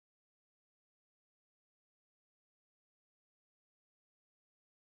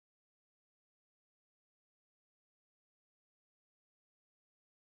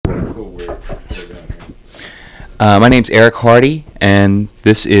cool. We're doing here. My name's Eric Hardy, and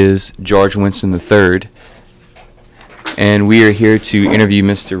this is George Winston III. And we are here to interview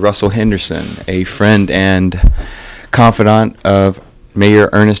Mr. Russell Henderson, a friend and confidant of Mayor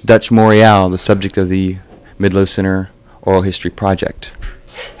Ernest Dutch Morial, the subject of the Midlow Center Oral History Project.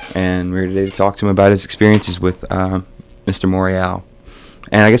 And we're here today to talk to him about his experiences with Mr. Morial.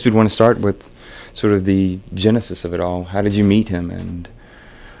 And I guess we'd want to start with sort of the genesis of it all. How did you meet him, and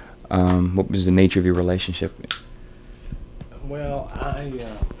what was the nature of your relationship? Well,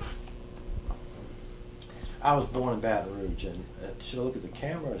 I was born in Baton Rouge, and should I look at the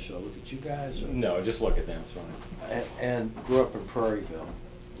camera or should I look at you guys? Or? No, just look at them. It's fine. And grew up in Prairieville,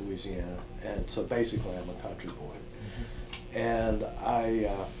 Louisiana, and so basically I'm a country boy. Mm-hmm. And I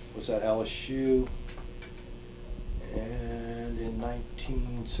was at LSU, and in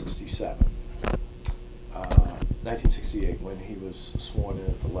 1968, when he was sworn in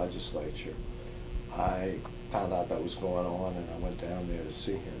at the legislature, I found out that was going on, and I went down there to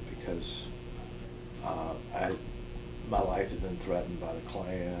see him because my life had been threatened by the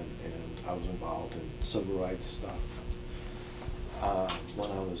Klan, and I was involved in civil rights stuff when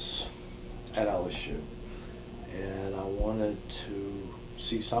I was at LSU, and I wanted to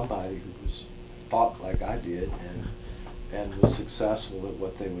see somebody who thought like I did and was successful at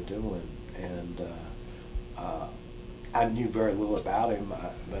what they were doing. And I knew very little about him,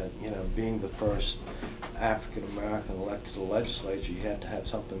 but you know, being the first African American elected to the legislature, you had to have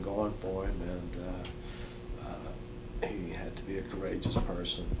something going for him, and he had to be a courageous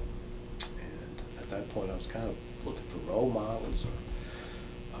person. And at that point, I was kind of looking for role models, or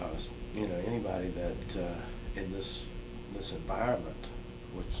you know, anybody that in this environment,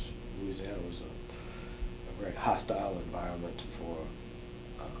 which Louisiana was a very hostile environment for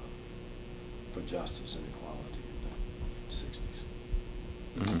justice and equality in the 60s.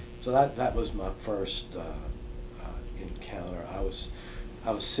 Mm-hmm. So that was my first encounter. I was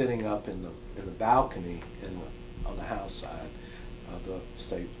sitting up in the balcony on the House side of the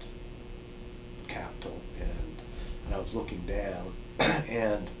state capitol, and I was looking down,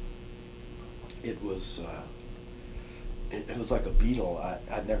 and it was like a beetle.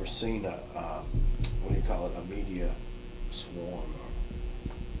 I'd never seen a what do you call it, a media swarm or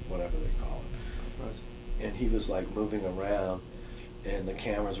whatever they call it. Right. And he was like moving around, and the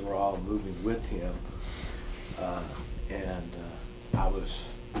cameras were all moving with him, and I was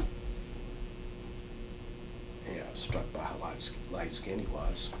struck by how light skin he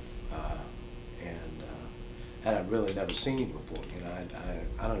was, and I'd really never seen him before. You know,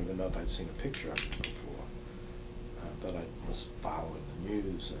 I don't even know if I'd seen a picture of him before, but I was following the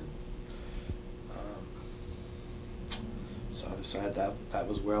news, and so I decided that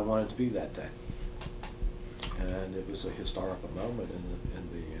was where I wanted to be that day, and it was a historical moment in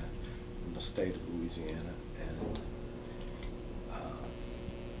the state of Louisiana, and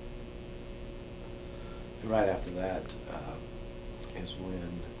right after that is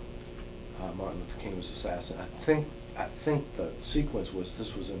when Martin Luther King was assassinated. I think the sequence was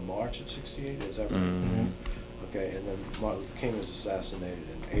this was in March of '68. Is that right? Mm-hmm. Okay, and then Martin Luther King was assassinated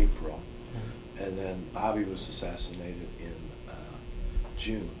in April, mm-hmm. and then Bobby was assassinated in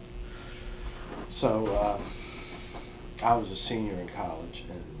June. So I was a senior in college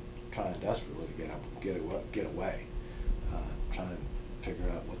and trying desperately to get away, trying to figure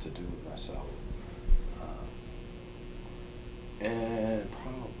out what to do with myself. And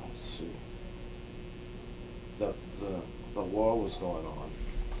probably, let's see, the war was going on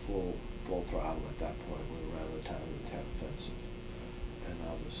full throttle at that point. We were around the time of the Tet Offensive, and I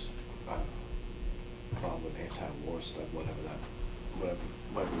was involved with anti-war stuff, whatever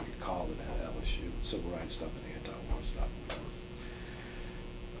we could call it at LSU, civil rights stuff and anti-war stuff.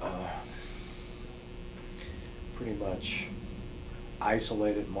 Pretty much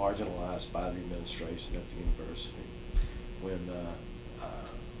isolated, marginalized by the administration at the university. When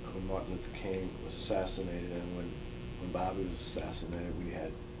Martin Luther King was assassinated, and when Bobby was assassinated, we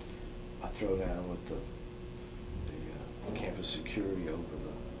had a throwdown with the campus security over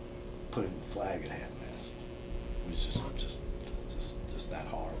putting the flag at half-mast. It was just that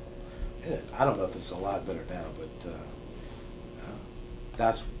horrible. And I don't know if it's a lot better now, but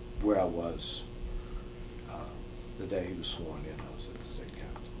that's where I was the day he was sworn in. I was at the state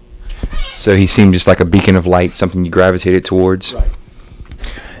capitol. So he seemed just like a beacon of light, something you gravitated towards. Right.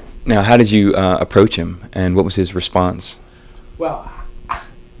 Now, how did you approach him, and what was his response? Well,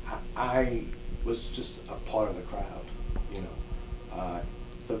 I was just a part of the crowd, you know.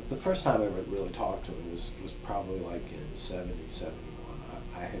 The first time I ever really talked to him was probably like in '70, '71.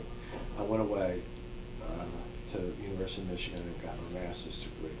 I went away to the University of Michigan and got my master's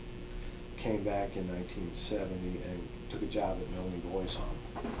degree. came back in 1970 and took a job at Milne Boys Home.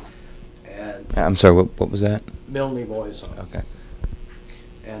 And I'm sorry, what was that? Milne Boys Home. Okay.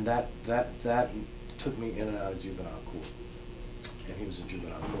 And that took me in and out of juvenile court. And he was a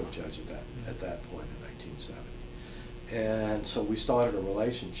juvenile court judge at that point in 1970. And so we started a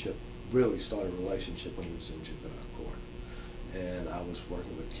relationship, really started a relationship when he was in juvenile court. And I was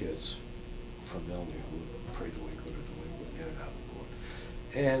working with kids from Milne who were pre-delinquent or delinquent in and out of court.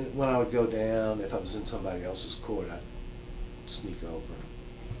 And when I would go down, if I was in somebody else's court, I'd sneak over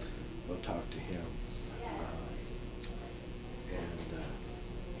and go talk to him. And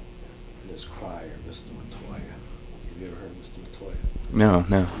his crier, Mr. Matoya. Have you ever heard of Mr. Matoya? No.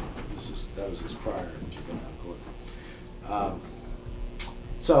 That was his crier in juvenile court.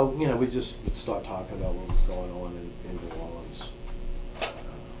 So, you know, we just would start talking about what was going on in New Orleans. I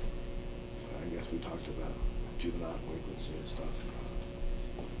guess we talked about juvenile delinquency and stuff.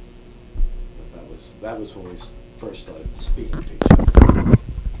 But that was when we first started speaking to each other.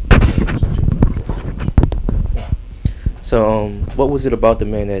 So, what was it about the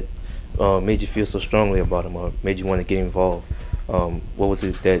man that made you feel so strongly about him, or made you want to get involved? What was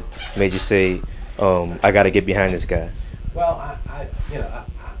it that made you say, "I got to get behind this guy"? Well,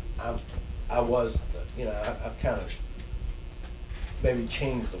 I was, you know, I've kind of maybe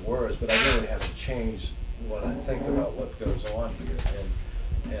changed the words, but I really haven't changed what I think about what goes on here.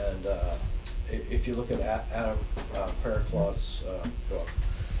 And if you look at Adam Faircloth's book,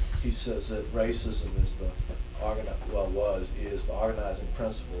 he says that racism is the organizing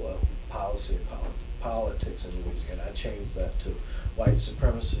principle of policy and politics in Louisiana. I changed that to white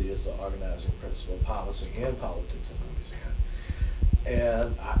supremacy is the organizing principle of policy and politics in Louisiana.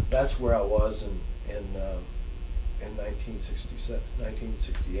 And that's where I was in 1966,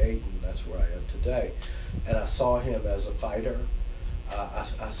 1968, and that's where I am today. And I saw him as a fighter.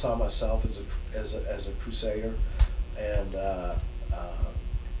 I saw myself as a crusader, and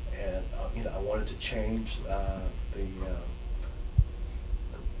you know, I wanted to change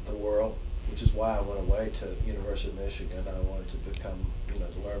the world, which is why I went away to University of Michigan. I wanted to become, you know,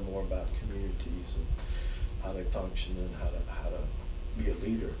 to learn more about communities and how they function and how to be a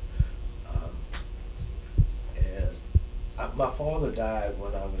leader. My father died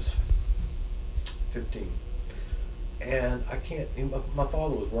when I was 15, and my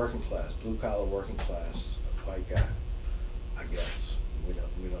father was working class, blue collar working class, white guy, I guess. We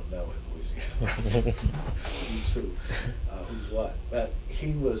don't know in Louisiana who's who, who's what. But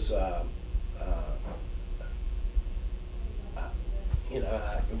he was, you know,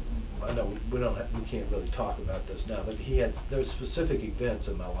 I know we can't really talk about this now, but there's specific events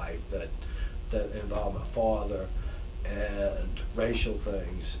in my life that involve my father and racial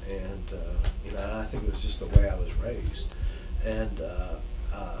things, and you know, I think it was just the way I was raised, and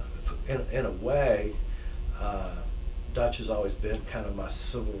in a way, Dutch has always been kind of my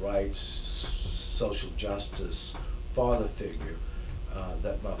civil rights, social justice father figure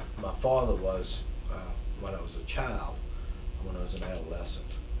that my father was when I was a child, when I was an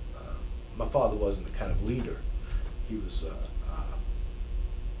adolescent. My father wasn't the kind of leader. He was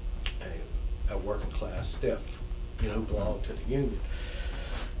a working class stiff, you know, who belonged to the union,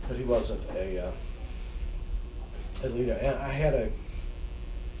 but he wasn't a leader. And I had a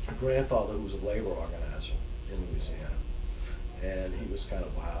grandfather who was a labor organizer in Louisiana, and he was kind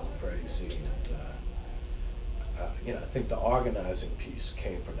of wild and crazy, and you know, I think the organizing piece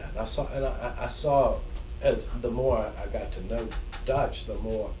came from that. And I saw as the more I got to know Dutch, the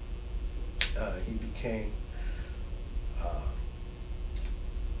more he became,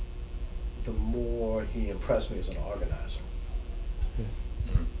 the more he impressed me as an organizer.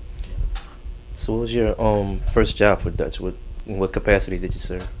 So, what was your first job for Dutch? In what capacity did you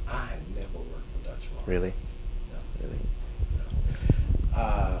serve? I had never worked for Dutch law. Really? No. Really?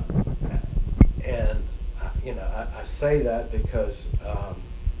 No. And you know, I say that because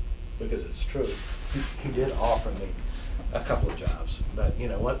it's true. He did offer me a couple of jobs, but you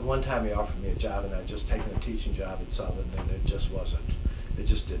know, one time he offered me a job, and I'd just taken a teaching job at Southern, and it just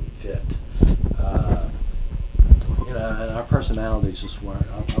didn't fit. You know, and our personalities just weren't.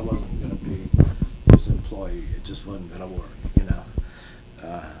 I wasn't going to be his employee. It just wasn't going to work. You know.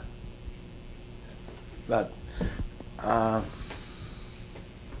 But I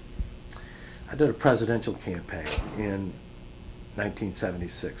did a presidential campaign in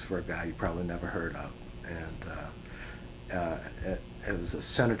 1976 for a guy you probably never heard of, and it was a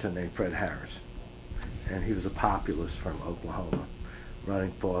senator named Fred Harris, and he was a populist from Oklahoma,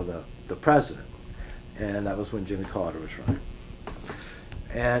 running for the president, and that was when Jimmy Carter was running.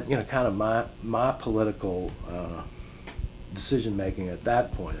 And you know, kind of my political decision making at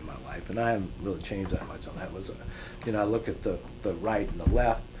that point in my life, and I haven't really changed that much on that. Was, I look at the right and the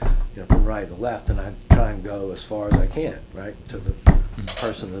left, from right to left, and I try and go as far as I can, right, to the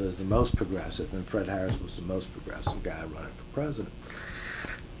person that is the most progressive, and Fred Harris was the most progressive guy running for president.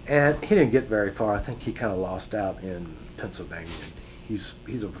 And he didn't get very far. I think he kind of lost out in Pennsylvania. He's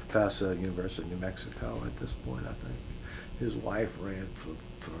a professor at the University of New Mexico at this point, I think. His wife ran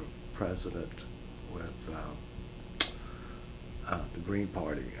for president with the Green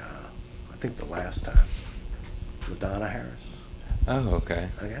Party, I think the last time, with Donna Harris. Oh, okay.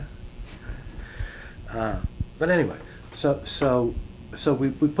 Okay. But anyway, so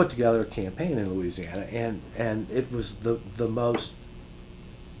we put together a campaign in Louisiana, and it was the most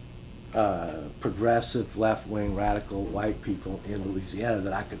progressive, left-wing, radical white people in Louisiana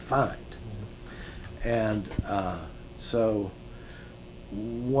that I could find. And so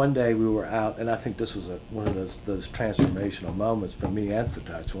one day we were out, and I think this was one of those transformational moments for me and for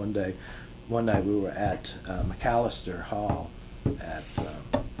Dutch. One night we were at McAllister Hall at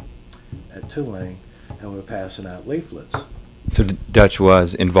Tulane, and we were passing out leaflets. So Dutch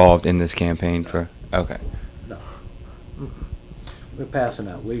was involved in this campaign for, okay. No. We're passing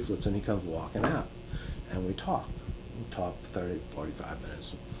out leaflets, and he comes walking out, and we talk. We talk for 30, 45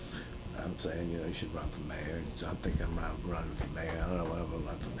 minutes. I'm saying, you should run for mayor. And so I'm thinking I'm running for mayor. I don't know what I'm going to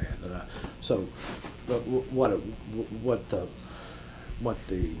run for mayor. So, but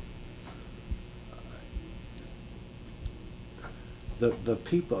the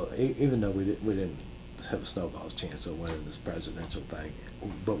people, even though we didn't have a snowball's chance of winning this presidential thing,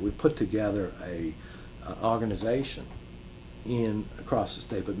 but we put together a organization across the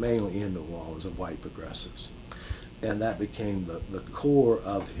state, but mainly in New Orleans, of white progressives, and that became the core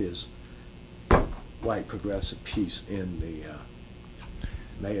of his white progressive piece in the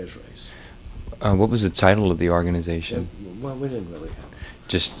mayor's race. What was the title of the organization? Well, we didn't really have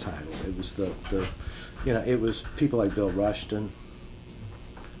Just a title. It was it was people like Bill Rushton.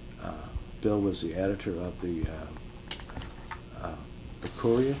 Bill was the editor of the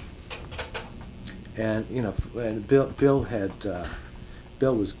Courier, and and Bill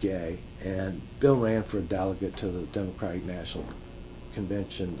was gay, and Bill ran for a delegate to the Democratic National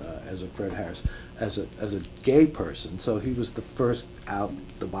Convention as a Fred Harris, as a gay person. So he was the first out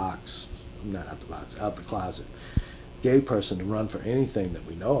the closet, gay person to run for anything that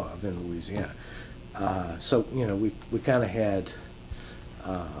we know of in Louisiana. So we kind of had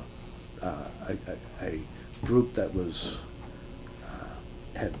a group that was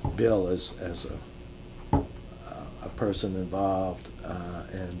had Bill as a person involved,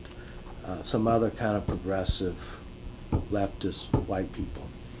 and some other kind of progressive leftist white people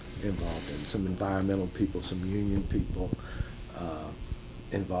involved, and some environmental people, some union people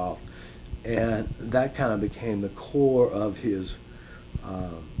involved, and that kind of became the core of his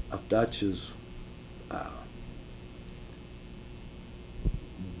of Dutch's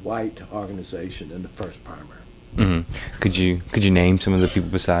white organization in the first primary. Mm-hmm. Could you name some of the people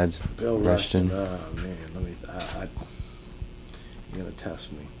besides Bill Rushton? Oh man, you're gonna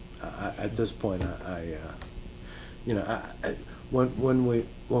test me. At this point, when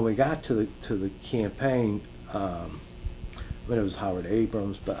we got to the campaign, it was Howard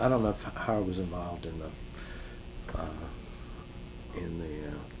Abrams, but I don't know if Howard was involved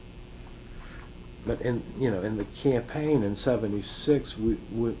but in the campaign in '76,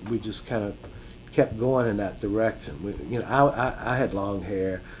 we just kind of kept going in that direction. I had long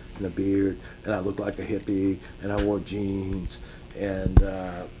hair and a beard, and I looked like a hippie, and I wore jeans, and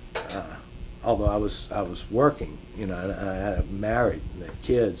although I was working, and I had married and had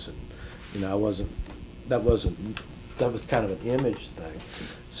kids, and that was kind of an image thing.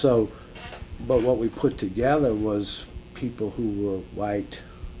 So, but what we put together was people who were white,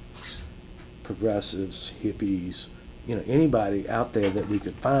 progressives, hippies, anybody out there that we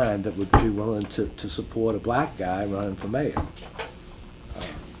could find that would be willing to support a black guy running for mayor.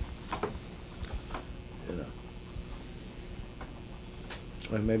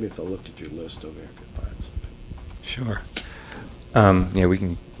 Well, maybe if I looked at your list over here, I could find something. Sure. Yeah, we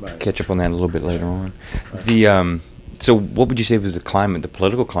can catch up on that a little bit later on. Right. So what would you say was the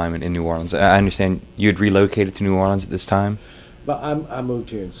political climate in New Orleans? I understand you had relocated to New Orleans at this time? But I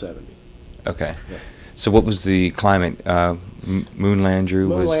moved here in '70. Okay. Yeah. So what was the climate? Moon Landrieu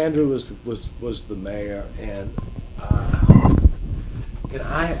was the mayor, and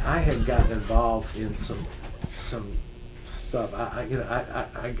I had gotten involved in some stuff. I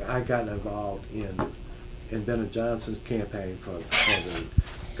got involved in Benedict Johnson's campaign for the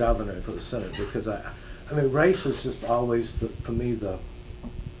governor and for the Senate, because race was just always for me the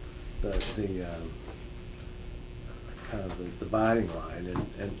kind of the dividing line,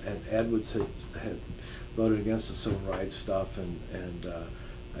 and Edwards had voted against the civil rights stuff, and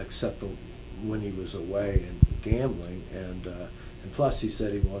except for when he was away and gambling, and plus he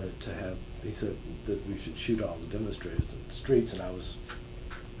said he said that we should shoot all the demonstrators in the streets, and I was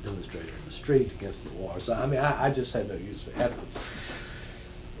a demonstrator in the street against the war. So I mean, I just had no use for Edwards,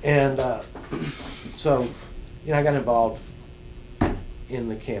 and so I got involved in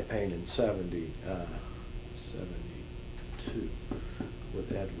the campaign in 72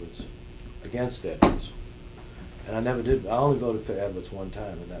 with Edwards, against Edwards. And I only voted for Edwards one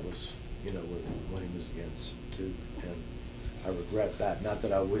time, and that was, when he was against Duke. And I regret that. Not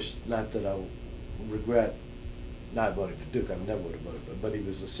that I regret not voting for Duke. I never would have voted for him. But he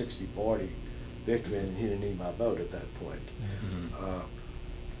was a 60-40 victory, and he didn't need my vote at that point. Mm-hmm.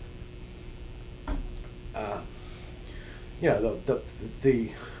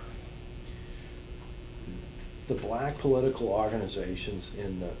 The black political organizations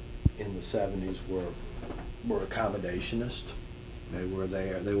in the 70s were accommodationist. They were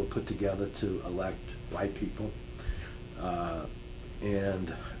there. They were put together to elect white people,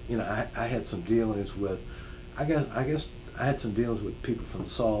 and I had some dealings with. I guess I had some dealings with people from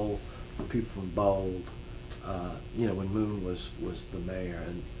Seoul, people from Bold. When Moon was the mayor,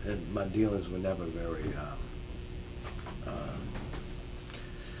 and my dealings were never very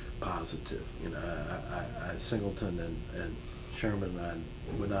positive. Singleton and Sherman and I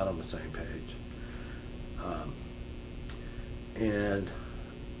were not on the same page. And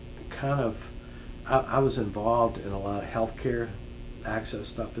kind of, I was involved in a lot of healthcare access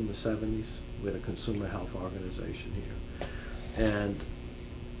stuff in the 70s. We had a consumer health organization here. And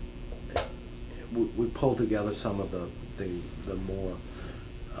we pulled together some of the more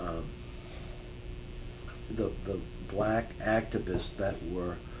the black activists that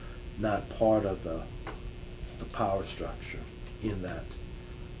were not part of the power structure in that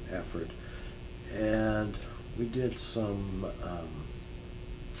effort, and we did some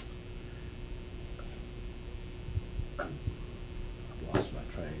I lost my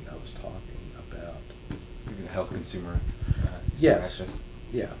train. I was talking about Maybe the health consumer. yes, access.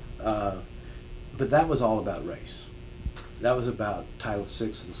 yeah, but that was all about race. That was about Title VI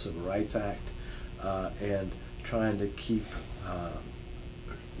of the Civil Rights Act, and trying to keep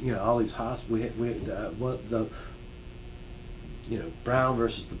all these hospitals. We had Brown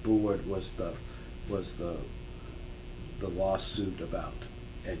versus the board was the lawsuit about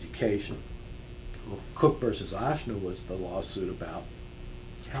education. Well, Cook versus Ochsner was the lawsuit about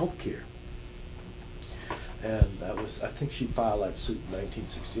health care. And that was, I think she filed that suit in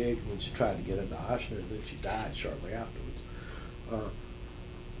 1968 when she tried to get into Ochsner, and then she died shortly afterwards.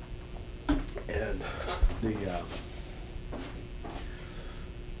 And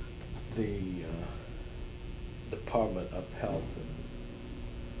the Department of Health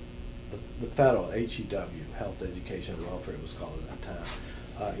and the federal HEW, Health, Education, and Welfare it was called at that time,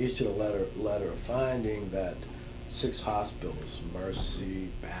 issued a letter of finding that 6 hospitals, Mercy,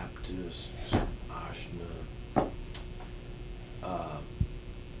 Baptist, Ochsner,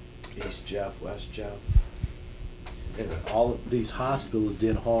 East Jeff, West Jeff, and all of these hospitals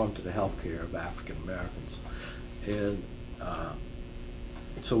did harm to the health care of African Americans. And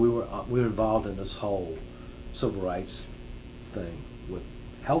so we were involved in this whole civil rights thing with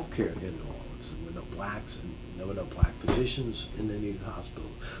health care in New Orleans. There were no blacks, and there were no black physicians in any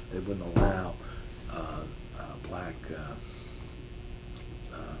hospitals. They wouldn't allow black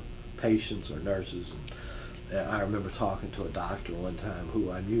patients or nurses. And I remember talking to a doctor one time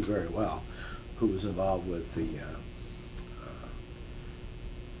who I knew very well, who was involved with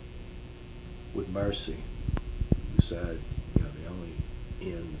with Mercy, who said, the only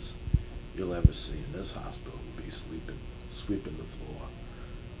ends you'll ever see in this hospital will be sweeping the floor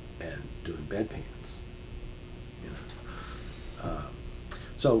and doing bedpans.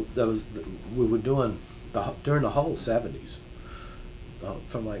 So that was we were doing during the whole 70s,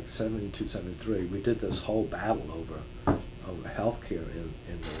 from like 72, 73. We did this whole battle over healthcare in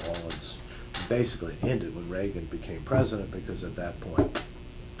New Orleans. Basically, it ended when Reagan became president, because at that point,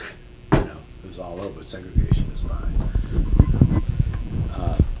 it was all over. Segregation is fine.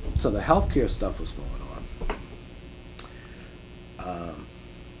 So the healthcare stuff was going on.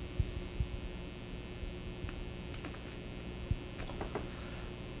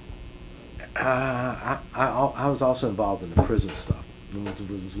 I was also involved in the prison stuff. It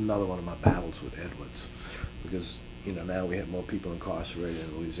was another one of my battles with Edwards, because now we had more people incarcerated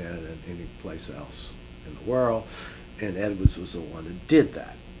in Louisiana than any place else in the world, and Edwards was the one that did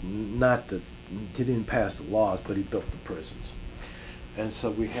that. Not that he didn't pass the laws, but he built the prisons. And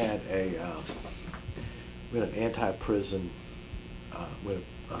so we had we had an anti-prison, we had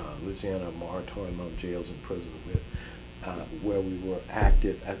Louisiana moratorium on jails and prisons, where we were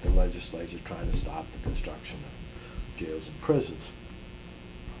active at the legislature trying to stop the construction of jails and prisons.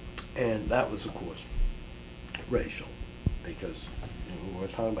 And that was, of course, racial, because we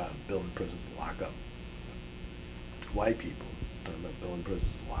weren't talking about building prisons to lock up white people, we're talking about building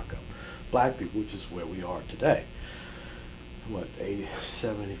prisons to lock up black people, which is where we are today. What,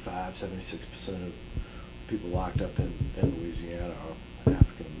 75, 76% of people locked up in Louisiana are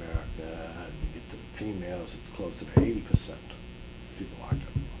African American, and you get to females, it's closer to 80% people locked up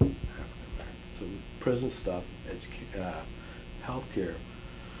are African American. So prison stuff, healthcare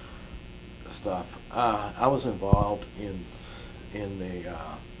stuff. I was involved in the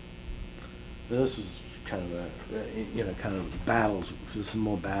this was kind of battles. There's some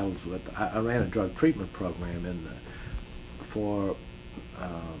more battles with. I ran a drug treatment program for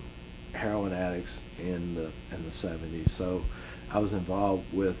heroin addicts in the 70s. So I was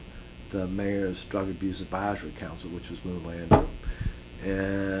involved with the mayor's drug abuse advisory council, which was Moonland,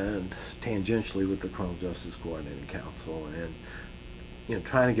 and tangentially with the criminal justice coordinating council, and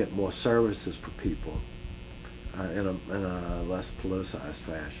trying to get more services for people in a less politicized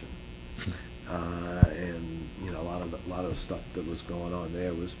fashion. And a lot of the stuff that was going on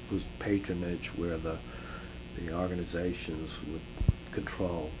there was patronage, where the organizations would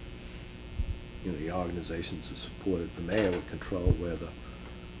control. The organizations that supported the mayor would control where the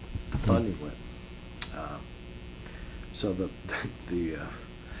funding went. So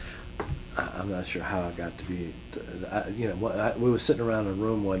I'm not sure how I got to be. We were sitting around in a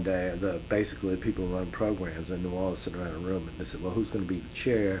room one day. Basically, the people running programs in New Orleans sitting around in a room, and they said, "Well, who's going to be the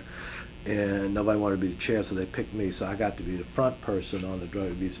chair?" And nobody wanted to be the chair, so they picked me. So I got to be the front person on the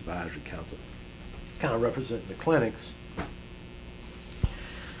Drug Abuse Advisory Council, kind of representing the clinics,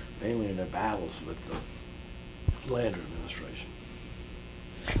 mainly in their battles with the Landry administration.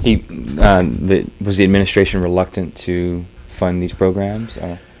 Was the administration reluctant to fund these programs?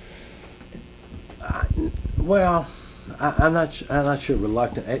 Well, I'm not sure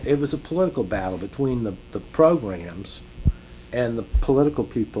reluctant. It was a political battle between the programs and the political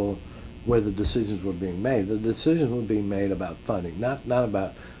people where the decisions were being made. The decisions were being made about funding, not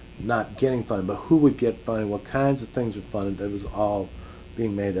about not getting funding, but who would get funding, what kinds of things were funded. It was all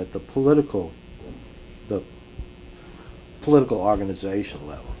being made at the political organization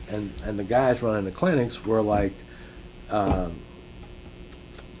level. And the guys running the clinics were like, I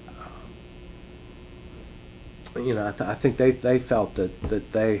think they felt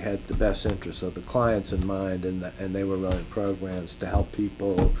that they had the best interests of the clients in mind, and they were running programs to help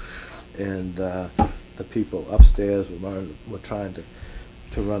people, and the people upstairs were trying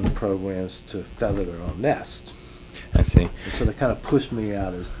to run the programs to feather their own nest. I see. And so they kind of pushed me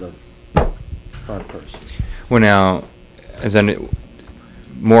out as the front person. Well, now,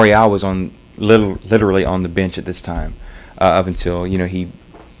 Morial was literally on the bench at this time, up until he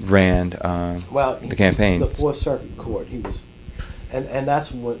ran the campaign. The Fourth Circuit Court. He was, and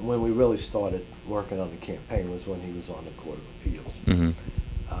that's when we really started working on the campaign, was when he was on the Court of Appeals. Mm-hmm.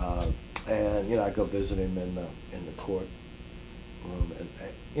 And I go visit him in the court room,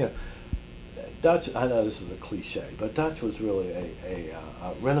 and Dutch. I know this is a cliche, but Dutch was really a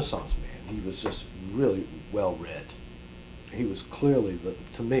Renaissance man. He was just really well read. He was clearly the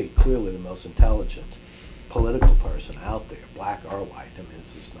most intelligent political person out there, black or white. I mean,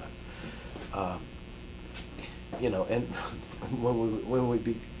 it's just not. And when we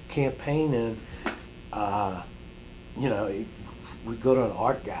be campaigning, we'd go to an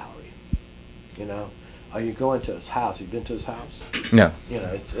art gallery. Are you going to his house? You been to his house? No.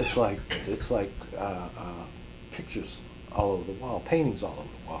 It's like pictures all over the wall, paintings all over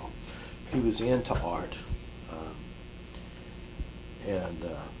the wall. He was into art,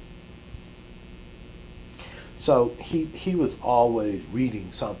 so he was always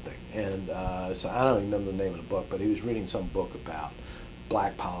reading something, and so I don't even remember the name of the book, but he was reading some book about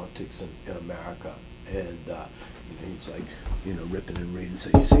black politics in America, and he was like, ripping and reading. So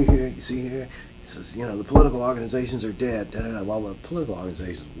you see here. He says, the political organizations are dead. Well, the political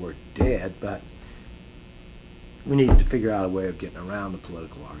organizations were dead, but we needed to figure out a way of getting around the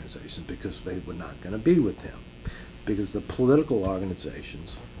political organizations, because they were not going to be with him, because the political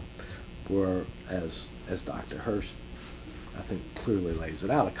organizations were, as Dr. Hirsch, I think, clearly lays it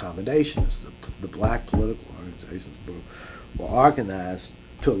out, accommodations. The black political organizations were organized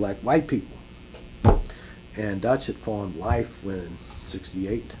to elect white people. And Dutch had formed Life when in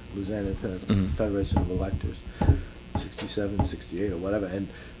 68, Louisiana Federation of Electors, 67, 68 or whatever, and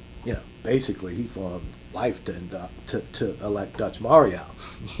basically he formed life to elect Dutch Morial,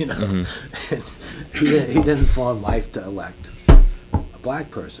 And he didn't form life to elect a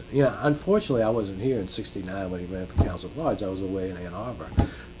black person. Unfortunately, I wasn't here in '69 when he ran for council at large. I was away in Ann Arbor.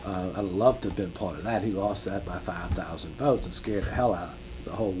 I'd love to have been part of that. He lost that by 5,000 votes and scared the hell out of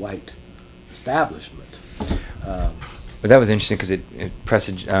the whole white establishment. But that was interesting because it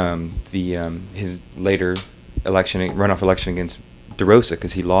presaged his later runoff election against DeRosa,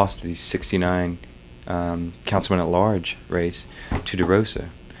 because he lost the '69 councilman at large race to DeRosa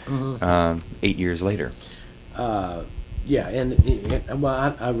 8 years later. Yeah, and well,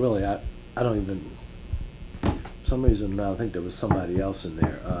 I don't even. For some reason I think there was somebody else in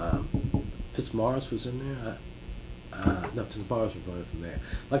there. Fitzmaurice was in there. No, Fitzmaurice was running from there.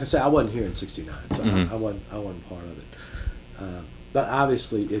 Like I said, I wasn't here in '69, so I wasn't part of it. But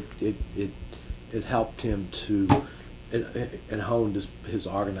obviously, it helped him to, it honed his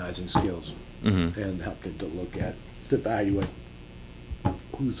organizing skills, and helped him to evaluate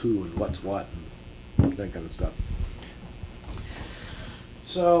who's who and what's what, and that kind of stuff.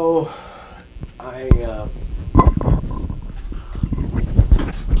 So, I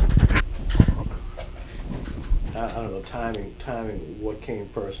don't know, timing, what came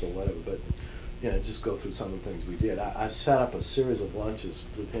first or whatever, but just go through some of the things we did. I set up a series of lunches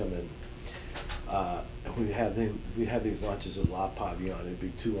with him, and we'd have these lunches at La Pavillon. It'd be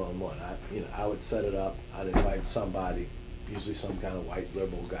 2-on-1. I would set it up. I'd invite somebody, usually some kind of white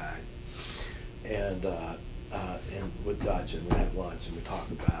liberal guy, and with Dutch, and we'd have lunch, and we'd talk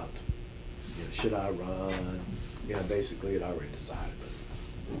about, should I run? Basically, it already decided, but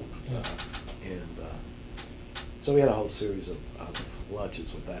so we had a whole series of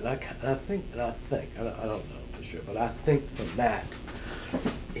lunches with that. And I think, I don't know for sure, but I think from that,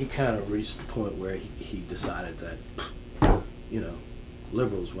 he kind of reached the point where he decided that,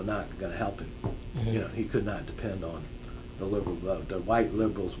 liberals were not going to help him. He could not depend on the liberal vote. The white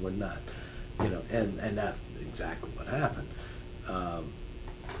liberals were not, and that's exactly what happened.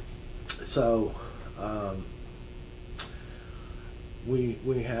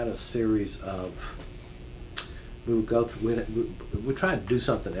 We had a series of, we would go through, we tried to do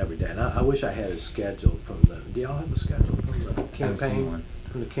something every day, and I wish I had a schedule from do y'all have a schedule from the campaign?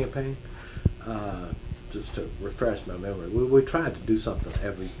 From the campaign? Just to refresh my memory. We tried to do something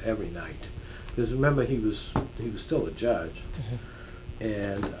every night, because remember he was still a judge,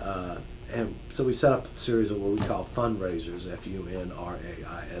 and so we set up a series of what we call fundraisers,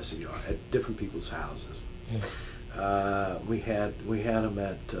 FUNRAISER, at different people's houses. We had them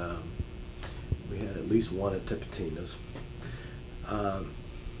at. We had at least one at Tipitina's,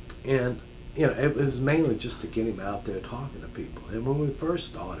 and it was mainly just to get him out there talking to people. And when we first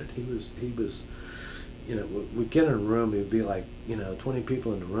started, he was we'd get in a room, he'd be like 20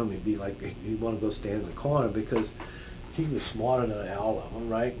 people in the room, he'd be like he'd want to go stand in the corner because he was smarter than all of them,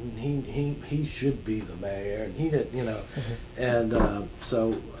 right? And he should be the mayor, and he did, and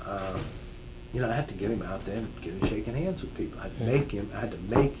so. I had to get him out there and get him shaking hands with people. I had to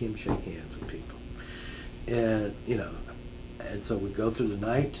make him shake hands with people. And and so we go through the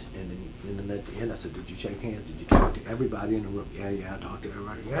night, and then at the end I said, "Did you shake hands? Did you talk to everybody in the room?" Yeah, I talked to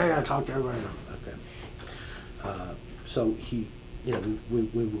everybody. Yeah, I talked to everybody in the room. Okay. So we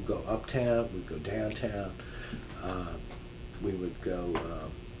would go uptown, we'd go downtown, we would go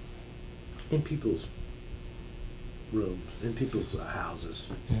in people's rooms, in people's houses,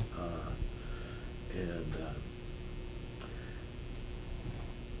 and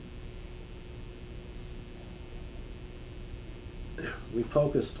we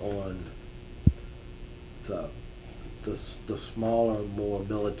focused on the smaller, more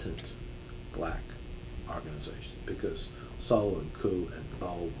militant black organizations, because Solo and Coup and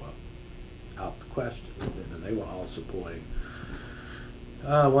Bow were out the question, and they were all supporting.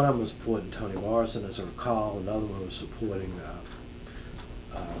 One of them was supporting Toni Morrison, as I recall. Another one was supporting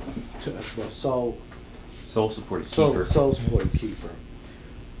Soul supported Kiefer. Soul supported Kiefer,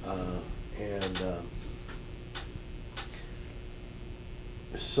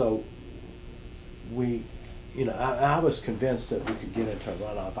 so we, I was convinced that we could get into a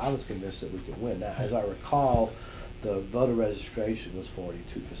runoff. I was convinced that we could win. Now, as I recall, the voter registration was 42%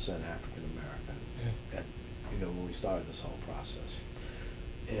 African American. When we started this whole process,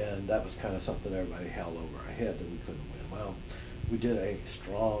 and that was kind of something everybody held over our head, that we couldn't win. Well, we did a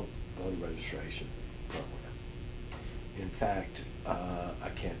strong voter registration program. In fact, I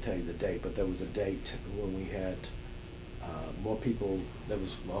can't tell you the date, but there was a date when we had more people. There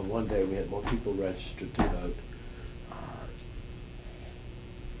was on one day we had more people registered to vote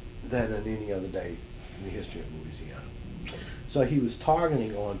than on any other day in the history of Louisiana. So he was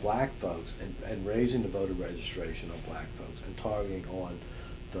targeting on black folks and raising the voter registration on black folks and targeting on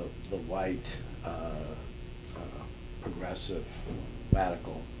the white progressive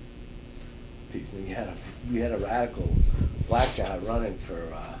radical piece. And we had a radical black guy running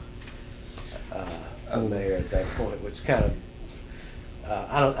for mayor at that point, which kind of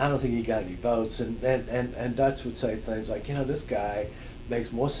I don't think he got any votes. And Dutch would say things like, this guy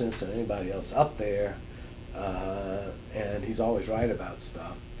makes more sense than anybody else up there, and he's always right about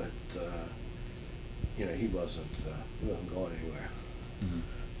stuff, but he wasn't going anywhere.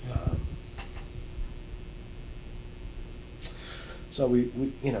 Mm-hmm. So we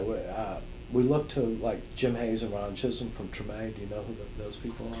look to like Jim Hayes and Ron Chisholm from Treme. Do you know who those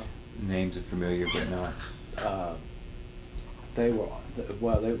people are? Names are familiar, but not. They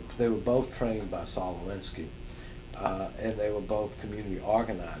were both trained by Saul Alinsky, and they were both community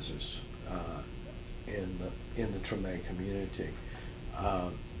organizers in the Treme community,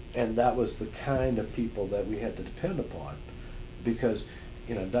 and that was the kind of people that we had to depend upon, because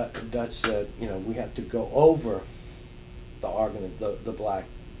Dutch said we have to go over the black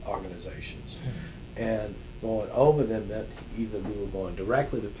organizations, and going over them meant either we were going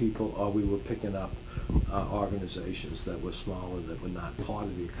directly to people or we were picking up organizations that were smaller, that were not part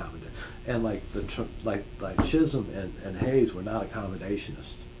of the accommodation. And like Chisholm and Hayes were not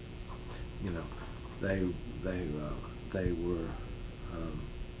accommodationists. They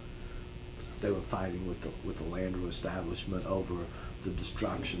were fighting with the landlord establishment over the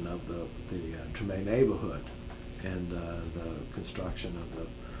destruction of the Treme neighborhood and the construction of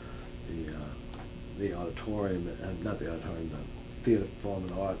the auditorium, not the auditorium, the Theater for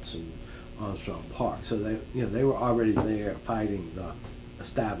Performing Arts and Armstrong Park. So they were already there fighting the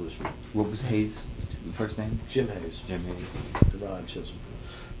establishment. What was Hayes' first name? Jim Hayes. Jim Hayes. The Ron Chisholm.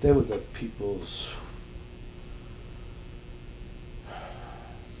 They were the people's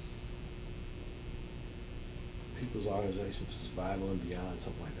organization for survival and beyond,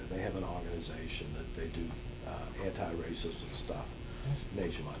 something like that. They have an organization that they do anti-racism stuff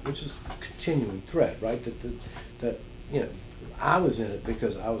nationwide, which is a continuing thread, right? That I was in it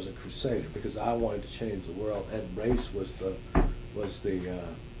because I was a crusader, because I wanted to change the world, and race was the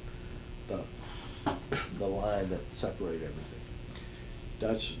line that separated everything.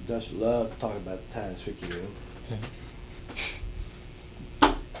 Dutch loved talking about the Times Picayune.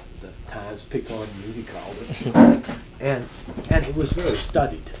 The Times pick on you, he called it, and it was very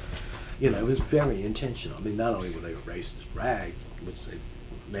studied. It was very intentional. I mean, not only were they a racist rag, which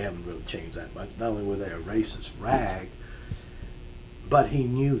they haven't really changed that much. Not only were they a racist rag, but he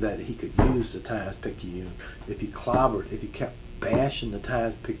knew that he could use the Times Picayune. If he kept bashing the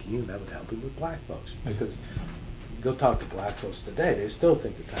Times Picayune, that would help him with black folks. Because go talk to black folks today, they still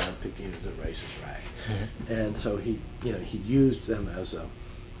think the Times Picayune is a racist rag. Mm-hmm. And so he used them as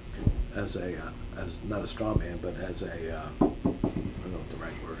not a straw man, but as I don't know what the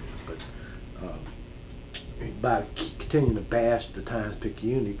right word is, but by continuing to bash the Times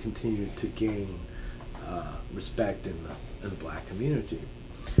Picayune, he continued to gain respect in the black community,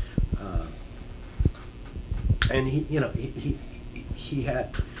 and he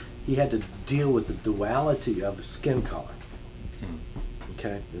had to deal with the duality of skin color.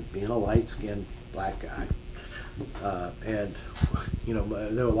 Okay, being a light-skinned black guy. And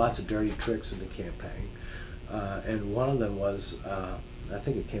there were lots of dirty tricks in the campaign, and one of them was, I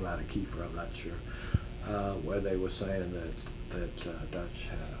think it came out of Kiefer, I'm not sure, where they were saying that Dutch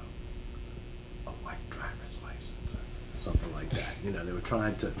had a white driver's license or something like that. They were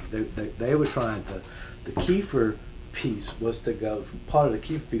trying to the Kiefer piece was to go, part of the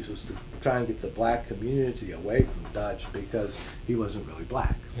Kiefer piece was to try and get the black community away from Dutch because he wasn't really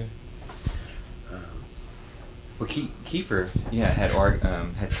black. Yeah. Well, Kiefer,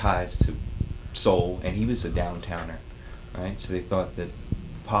 had ties to soul, and he was a downtowner, right? So they thought that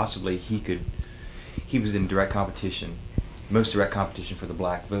possibly he was in direct competition, most direct competition for the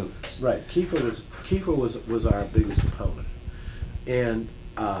black votes. Right. Kiefer was our biggest opponent, and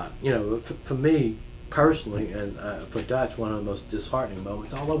for me personally, and for Dutch, one of the most disheartening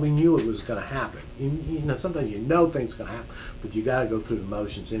moments. Although we knew it was going to happen, sometimes things are going to happen, but you got to go through the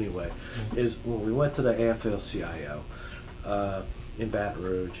motions anyway. Mm-hmm. Is when we went to the AFL-CIO in Baton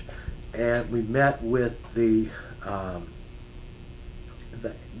Rouge, and we met with the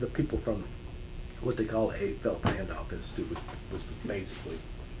people from what they call the AFL Randolph Institute, which was basically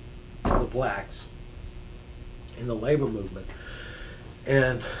the blacks in the labor movement.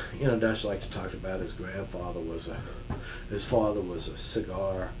 And Dutch liked to talk about his father was a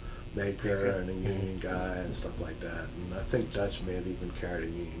cigar maker and a union guy and stuff like that. And I think Dutch may have even carried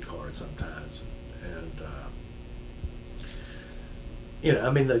a union card sometimes. And you know,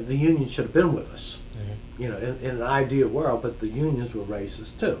 I mean, the union should have been with us, you know, in an ideal world, but the unions were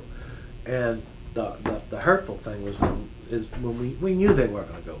racist too. And the hurtful thing was when we knew they weren't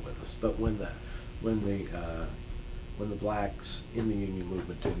going to go with us, but when the blacks in the union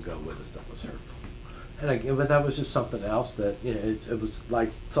movement didn't go with us, that was hurtful. And again, but that was just something else that, you know, it was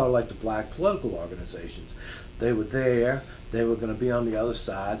like sort of like the black political organizations. They were there, they were going to be on the other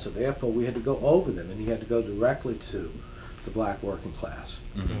side, so therefore we had to go over them, and he had to go directly to the black working class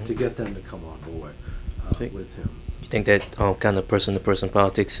to get them to come on board with him. You think that kind of person-to-person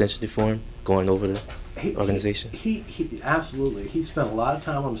politics essentially for him, going over the organization? He absolutely. He spent a lot of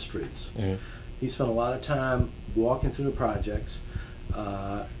time on the streets. He spent a lot of time walking through the projects.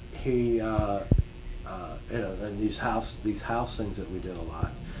 You know, and these house things that we did a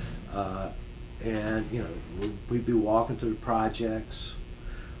lot. And you know, we'd be walking through the projects.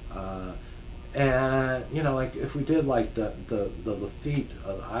 And you know, like if we did like the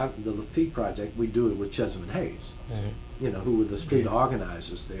Lafitte project, we'd do it with Chisholm and Hayes, you know, who were the street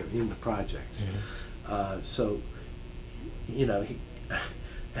organizers there in the projects. So, you know,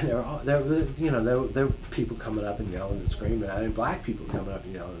 and there were people coming up and yelling and screaming at him, black people coming up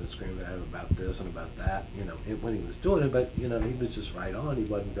and yelling and screaming at him about this and about that, you know, when he was doing it. But you know, he was just right on. He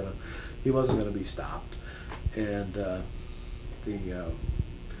wasn't gonna be stopped. And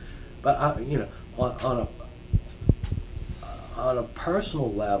but you know, on a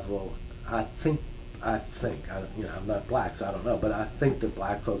personal level, I think you know, I'm not black, so I don't know, but I think that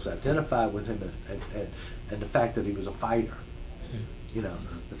black folks identified with him, and the fact that he was a fighter, you know,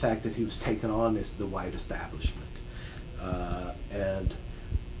 the fact that he was taking on the white establishment, and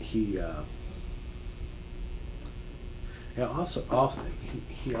he also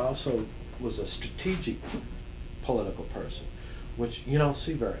was a strategic political person, which you don't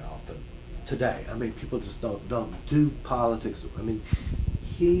see very often today. I mean, people just don't do politics. I mean,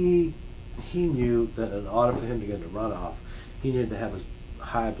 he knew that in order for him to get the runoff, he needed to have as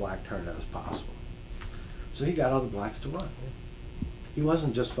high a black turnout as possible. So he got all the blacks to run. He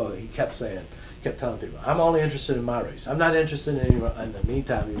wasn't just he kept telling people, I'm only interested in my race. I'm not interested in any. In the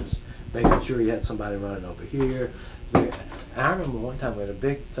meantime, he was making sure he had somebody running over here. And I remember one time we had a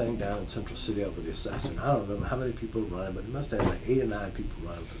big thing down in Central City over the assessor. And I don't remember how many people were running, but it must have had like 8 or 9 people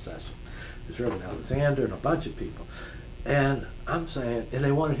running for assessor. There's Reverend Alexander and a bunch of people. And I'm saying, and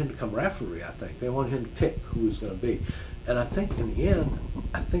they wanted him to come referee, I think. They wanted him to pick who he was going to be. And I think in the end,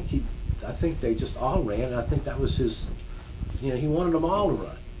 I think they just all ran, and I think that was his, you know, he wanted them all to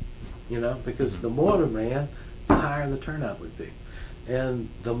run, you know, because the more they ran, the higher the turnout would be, and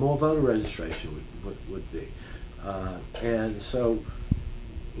the more voter registration would be. And so,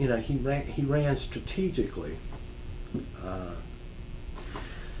 you know, he ran strategically.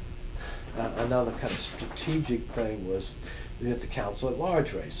 Another kind of strategic thing was the council at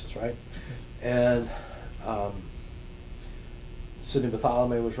large races, right? And Sidney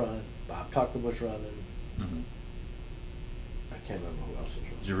Bartholomew was running, Bob Tucker was running. I can't remember who else was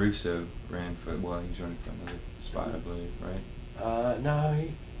running. Jeruso ran for, well, he was running for another spot, I believe, right? No,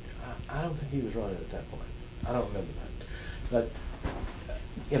 I don't think he was running at that point. I don't remember that. But,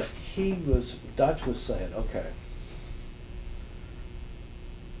 you know, Dutch was saying, okay,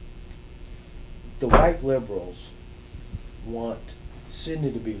 the white liberals want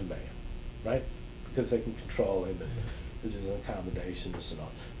Sidney to be the man, right? Because they can control him, and this is an accommodation, this and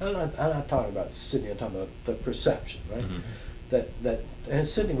all. I'm not talking about Sidney, I'm talking about the perception, right? And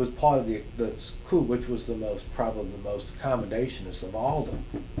Sidney was part of the coup, which was probably the most accommodationist of all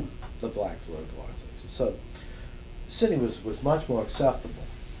the black political organizations. So Sidney was much more acceptable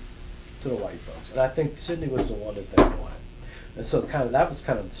to the white folks, and I think Sidney was the one that they wanted. And so that was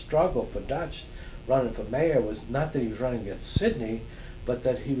kind of the struggle for Dutch running for mayor, was not that he was running against Sidney, but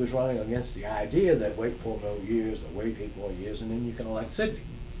that he was running against the idea that wait 4 more years or wait 8 more years and then you can elect Sidney.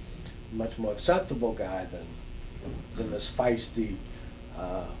 Much more acceptable guy than this feisty,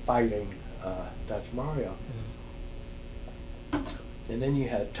 fighting Dutch Morial. And then you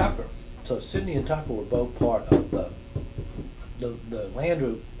had Tucker. So Sidney and Tucker were both part of the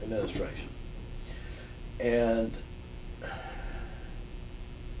Landrieu administration. And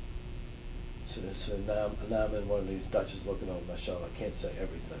so now I'm in one of these Dutches looking over my shoulder. I can't say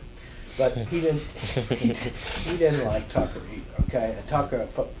everything, but he didn't like Tucker either. Okay, and Tucker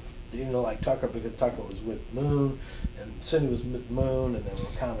didn't like Tucker because Tucker was with Moon, and Sidney was with Moon, and they were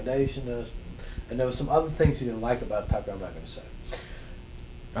accommodationists, and there were some other things he didn't like about Tucker. I'm not going to say.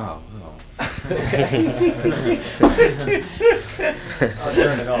 Oh. I'll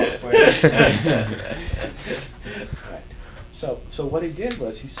turn it off for you. Right. So what he did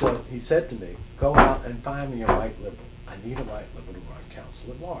was he said to me, go out and find me a white liberal. I need a white liberal to run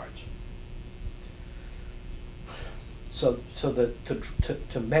council at large. So that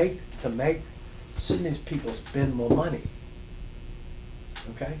to make Sydney's people spend more money,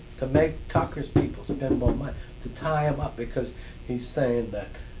 okay, to make Tucker's people spend more money, to tie them up, because he's saying that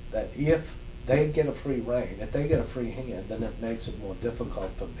if they get a free rein, if they get a free hand, then it makes it more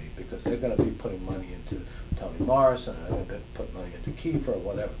difficult for me, because they're going to be putting money into Toni Morrison, and they're going to put money into Kiefer or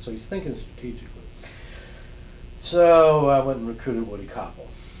whatever. So he's thinking strategically. So I went and recruited Woody Koppel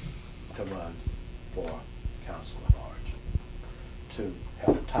to run for council at large, to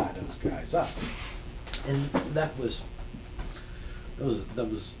help tie those guys up, and that was a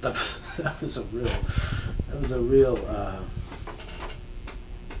real.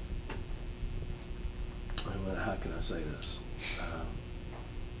 How can I say this?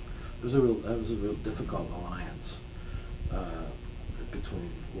 That was a real difficult alliance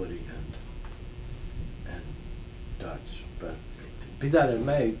between Woody and Dutch, but be that it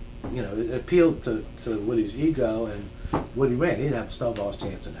may, it appealed to Woody's ego, and Woody ran. He didn't have a snowball's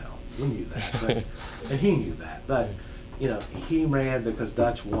chance in hell. We knew that, but, and he knew that. But he ran because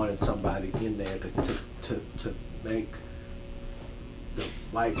Dutch wanted somebody in there to make the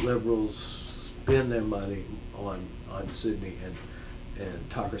white liberals spend their money on Sidney and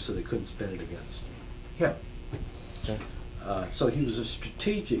Tucker, so they couldn't spend it against him. Okay. So he was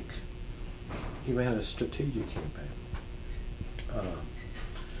he ran a strategic campaign.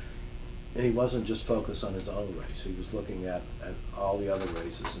 And he wasn't just focused on his own race. He was looking at all the other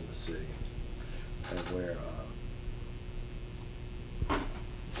races in the city, and where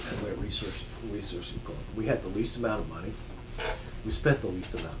research important. We had the least amount of money. We spent the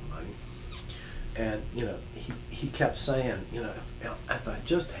least amount of money. And he kept saying, if I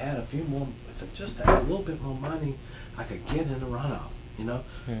just had a little bit more money, I could get in the runoff.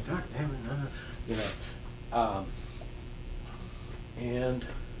 God damn it, and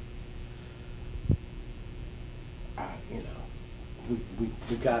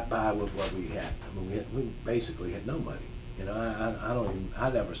we got by with what we had. I mean, we basically had no money. I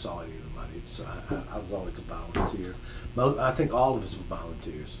never saw any of the money, so I was always a volunteer. I think all of us were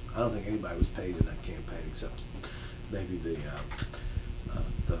volunteers. I don't think anybody was paid in that campaign except maybe the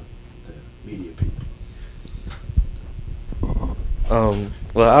media people.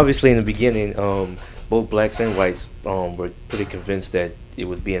 Well, obviously in the beginning, both blacks and whites were pretty convinced that it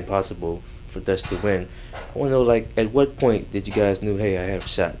would be impossible for Dutch to win. I want to know, at what point did you guys knew, hey, I have a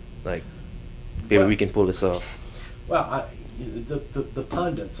shot, maybe we can pull this off? Well, the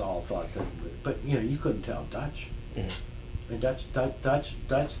pundits all thought that, but you couldn't tell Dutch. Mm-hmm. And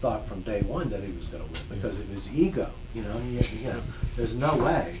Dutch thought from day one that he was going to win because of his ego. There's no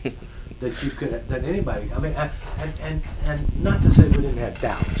way that you could, that anybody. I mean, and not to say we didn't have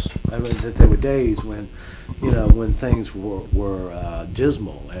doubts. I mean, that there were days when, when things were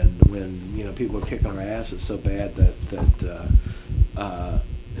dismal, and when people were kicking our asses so bad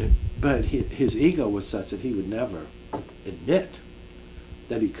but his ego was such that he would never admit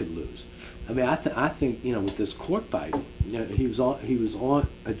that he could lose. I mean, I think with this court fight, he was on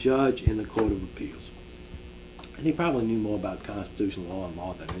a judge in the Court of Appeals, and he probably knew more about constitutional law and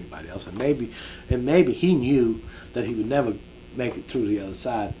law than anybody else. And maybe he knew that he would never make it through the other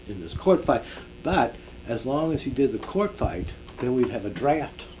side in this court fight. But as long as he did the court fight, then we'd have a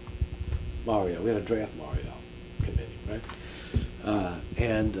draft Morial. We had a draft Morial committee, right?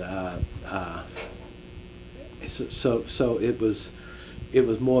 So it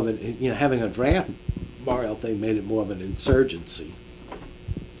was more of an, having a draft Morial thing made it more of an insurgency,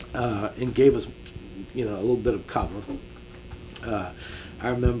 and gave us, a little bit of cover. I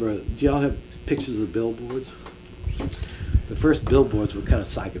remember, do y'all have pictures of billboards? The first billboards were kind of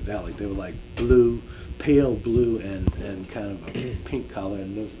psychedelic. They were like blue, pale blue, and kind of a pink color,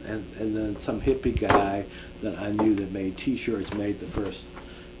 and then some hippie guy that I knew that made T-shirts made the first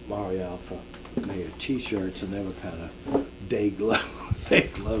Morial made T-shirts, and they were kind of day glow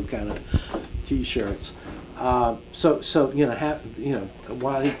kind of T-shirts. While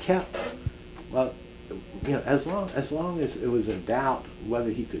he kept, as long as it was in doubt whether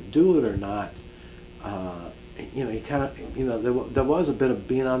he could do it or not, he kind of, there was a bit of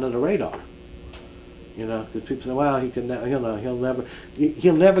being under the radar. Because people say, well,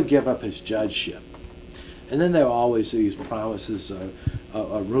 he'll never give up his judgeship. And then there were always these promises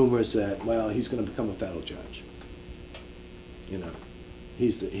or rumors that, well, he's going to become a federal judge.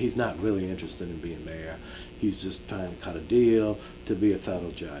 He's not really interested in being mayor. He's just trying to cut a deal to be a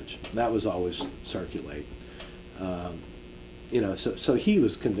federal judge. That was always circulating. So he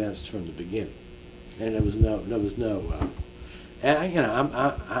was convinced from the beginning, and there was no. And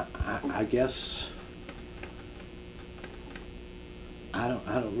I guess I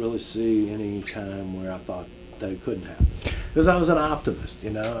don't really see any time where I thought that it couldn't happen, because I was an optimist,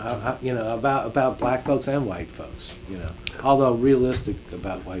 about black folks and white folks, although realistic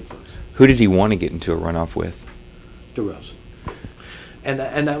about white folks. Who did he want to get into a runoff with? DeRosa, and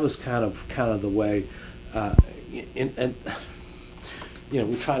that was kind of the way, and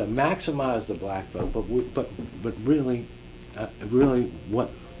we try to maximize the black vote, but really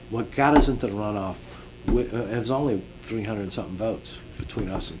what got us into the runoff, it was only 300 and something votes between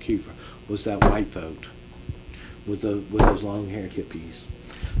us and Kiefer, was that white vote, with those long-haired hippies,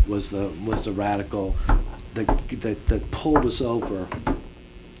 was the radical that pulled us over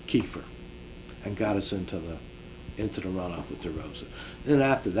Kiefer and got us into the runoff with DeRosa. Then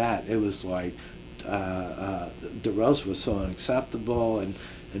after that, it was like DeRosa was so unacceptable, and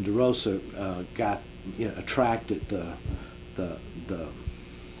DeRosa got attracted the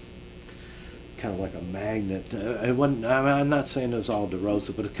kind of like a magnet. It wasn't, I'm not saying it was all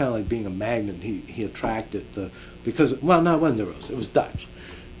DeRosa, but it's kind of like being a magnet. He attracted no, it wasn't DeRosa. It was Dutch.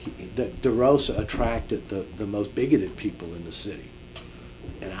 DeRosa attracted the most bigoted people in the city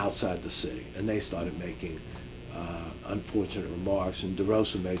and outside the city, and they started making unfortunate remarks, and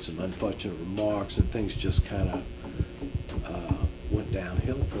DeRosa made some unfortunate remarks, and things just kind of went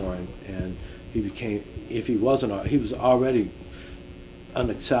downhill for him, and he became, he was already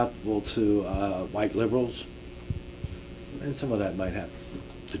unacceptable to white liberals, and some of that might have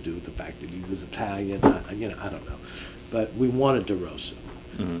to do with the fact that he was Italian. I don't know, but we wanted DeRosa,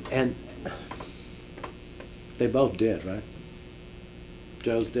 and they both did, right?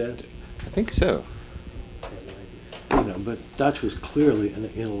 Joe's dead. I think so. But Dutch was clearly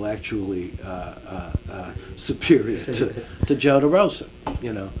intellectually superior to Joe DeRosa,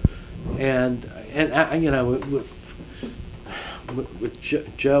 and with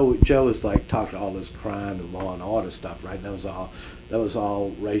Joe was like talking all this crime and law and order stuff, right? That was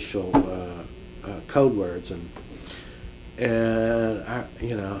all racial code words, and I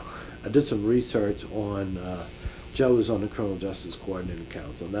did some research on Joe was on the Criminal Justice Coordinating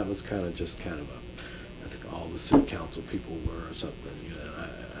Council, and that was kind of I think all the city council people were or something.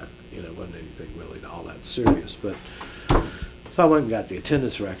 It wasn't anything really all that serious, but. So I went and got the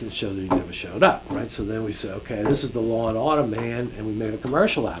attendance record and showed that he never showed up, right? So then we said, okay, this is the Law and Order man, and we made a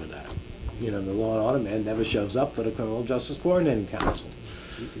commercial out of that. The Law and Order man never shows up for the Criminal Justice Coordinating Council.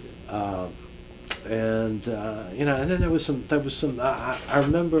 And then there was some. I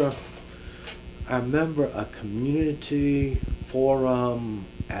remember a community forum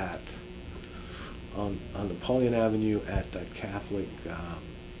on Napoleon Avenue at the Catholic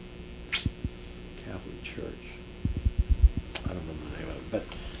church. I don't remember the name of it,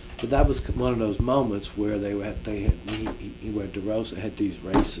 but that was one of those moments where where DeRosa had these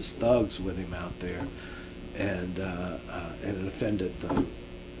racist thugs with him out there, and it offended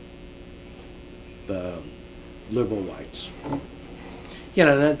the liberal whites.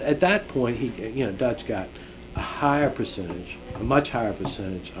 And at that point, Dutch got a much higher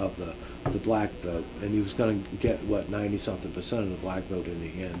percentage of the black vote, and he was going to get 90-something% of the black vote in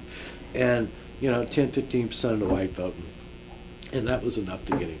the end, and 10-15% of the white vote. And that was enough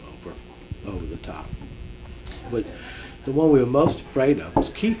to get him over the top. But the one we were most afraid of was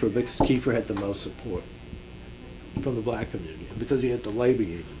Kiefer, because Kiefer had the most support from the black community, and because he had the labor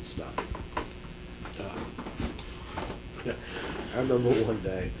union stuff. I remember one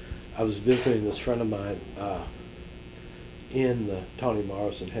day I was visiting this friend of mine in the Toni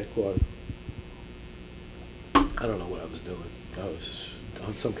Morrison headquarters. I don't know what I was doing. I was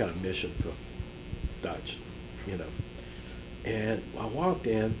on some kind of mission for Dutch, And I walked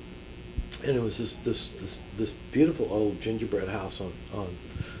in, and it was this beautiful old gingerbread house on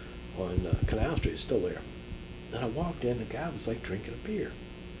Canal Street. It's still there. And I walked in, the guy was like drinking a beer.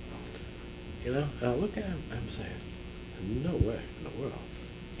 And I looked at him, and I'm saying, no way in the world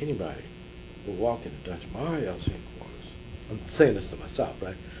anybody will walk into Dutch Morial's headquarters. I'm saying this to myself,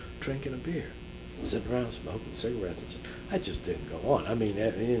 right? Drinking a beer, sitting around smoking cigarettes. And I just didn't go on. I mean,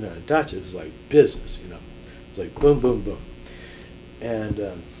 Dutch, it was like business, It was like boom, boom, boom.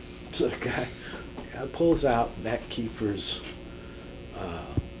 And so the guy pulls out Matt Kiefer's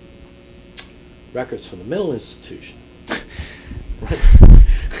records from the mental institution.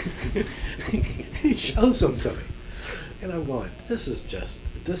 He shows them to me. And I'm going, this is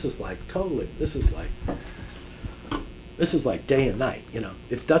like day and night,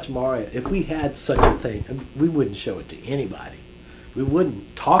 If Dutch Morial, if we had such a thing, we wouldn't show it to anybody. We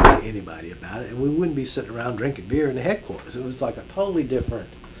wouldn't talk to anybody about it, and we wouldn't be sitting around drinking beer in the headquarters. It was like a totally different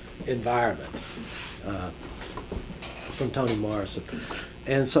environment from Toni Morrison.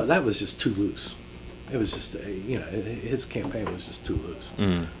 And so that was just too loose. it was just, his campaign was just too loose.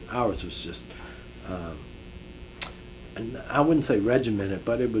 Mm. Ours was just, and I wouldn't say regimented,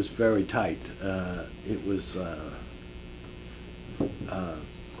 but it was very tight. It was,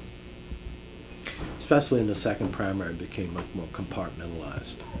 especially in the second primary, it became much more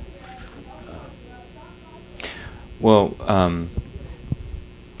compartmentalized. Well,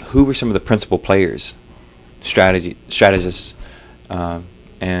 who were some of the principal players, strategists,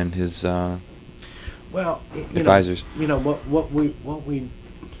 and his Well, advisors?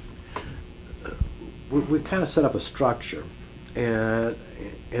 We kind of set up a structure, and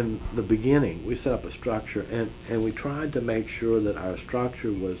in the beginning we set up a structure, and we tried to make sure that our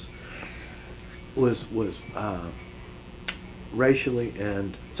structure was racially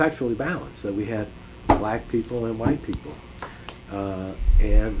and sexually balanced. That we had black people and white people,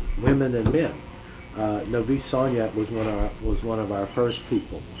 and women and men. Novice Sonia was one of our first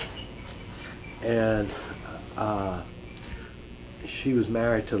people, and she was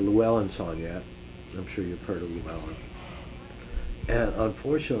married to Llewellyn Sonia. I'm sure you've heard of Llewellyn. And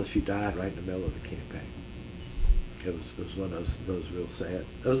unfortunately, she died right in the middle of the campaign. It was one of those real sad.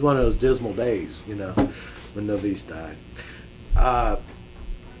 It was one of those dismal days, when Novice died.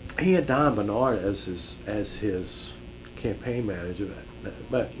 He had Don Bernard as his campaign manager,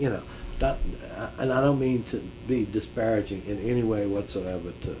 but and I don't mean to be disparaging in any way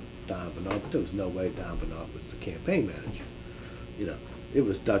whatsoever to Don Bernard, but there was no way Don Bernard was the campaign manager. It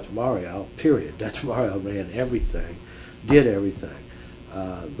was Dutch Morial, period. Dutch Morial ran everything, did everything.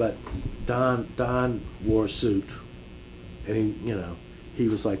 But Don wore a suit, and he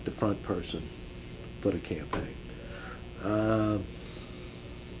was like the front person for the campaign.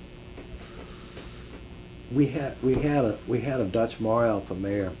 We had a Dutch Morial for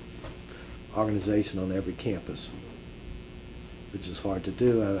mayor organization on every campus, which is hard to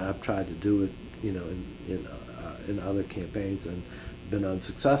do. I've tried to do it, in other campaigns and been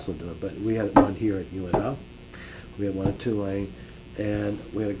unsuccessful doing it. But we had one here at UNO. We had one at Tulane, and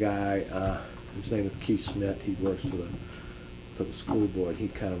we had a guy. His name was Keith Smith. He works for the school board. He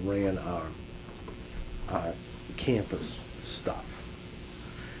kind of ran our campus stuff.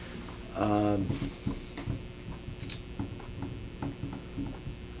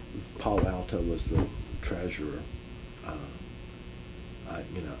 Paul Alto was the treasurer.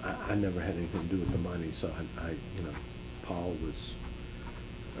 I never had anything to do with the money, so Paul was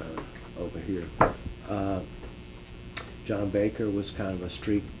over here. John Baker was kind of a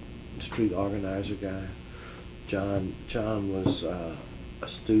street organizer guy. John was a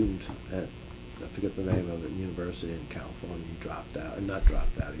student at, I forget the name of it, university in California. He dropped out, not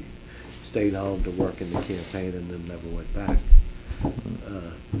dropped out. He stayed home to work in the campaign and then never went back.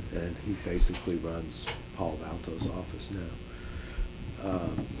 And he basically runs Paul Alto's office now.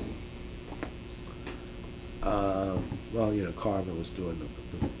 Carvin was doing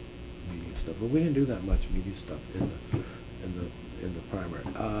the media stuff, but we didn't do that much media stuff in the primary.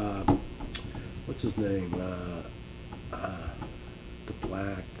 What's his name? The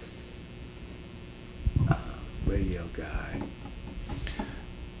black radio guy.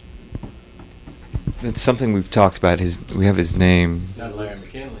 That's something we've talked about. We have his name. It's not Larry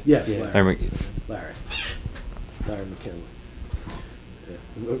McKinley. Yes, Larry. Larry McKinley.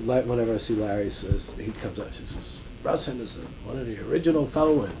 Whenever I see Larry, he comes up and says, Russ Henderson, one of the original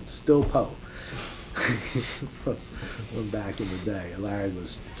foe and still Poe. from back in the day. Larry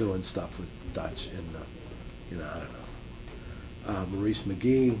was doing stuff with Dutch in the, I don't know. Maurice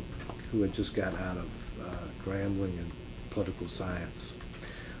McGee, who had just got out of Grambling in political science,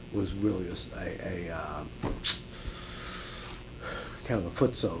 was really a kind of a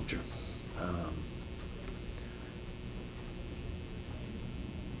foot soldier.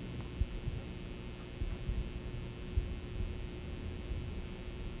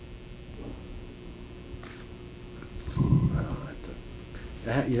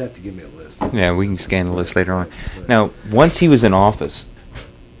 You'd have to give me a list. Yeah, we can scan the list later on. Now, once he was in office,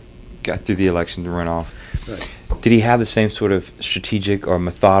 got through the election to run off, Right. did he have the same sort of strategic or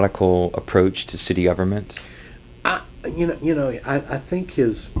methodical approach to city government? I think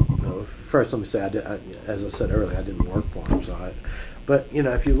his. First, let me say, as I said earlier, I didn't work for him, but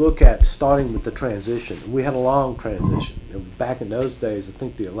if you look at starting with the transition, we had a long transition. Back in those days, I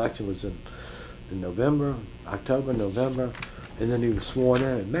think the election was in October, November. And then he was sworn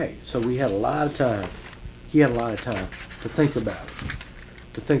in May. So we had a lot of time. He had a lot of time to think about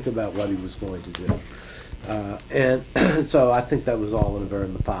what he was going to do. And so I think that was all in a very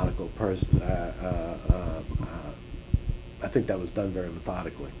methodical person. I think that was done very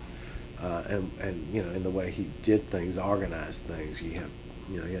methodically. And in the way he did things, organized things. He had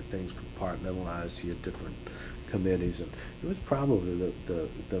he had things compartmentalized. He had different committees, and it was probably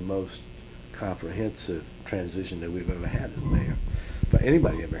the most comprehensive transition that we've ever had as mayor, for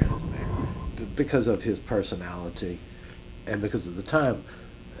anybody ever had as mayor, because of his personality, and because of the time.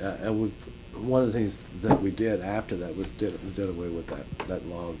 And one of the things that we did after that was did away with that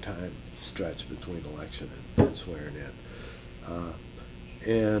long time stretch between election and swearing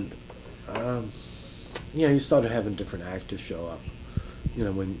in. You started having different actors show up,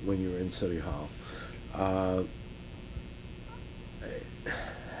 when you were in City Hall.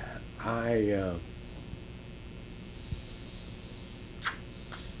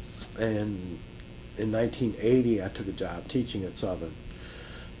 And in 1980, I took a job teaching at Southern,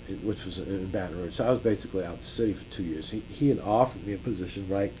 which was in Baton Rouge. So I was basically out the city for 2 years. He had offered me a position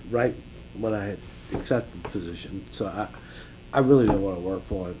right when I had accepted the position. So I really didn't want to work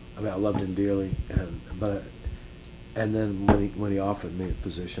for him. I mean, I loved him dearly, and then when he offered me a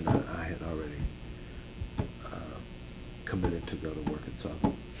position, I had already committed to go to work at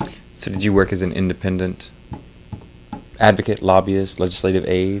Southern. So did you work as an independent advocate, lobbyist, legislative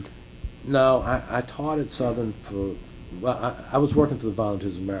aide? No, I taught at Southern I was working for the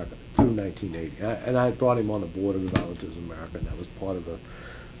Volunteers of America through 1980, and I brought him on the board of the Volunteers of America, and that was part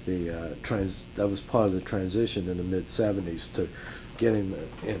of the transition in the mid '70s to get him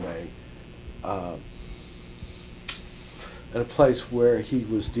in a place where he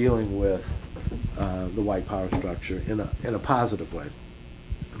was dealing with the white power structure in a positive way,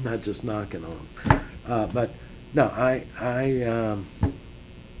 not just knocking on him. But no,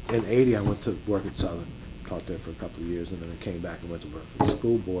 in '80 I went to work at Southern. Taught there for a couple of years, and then I came back and went to work for the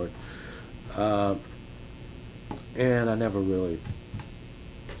school board. And I never really,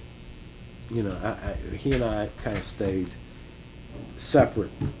 he and I kind of stayed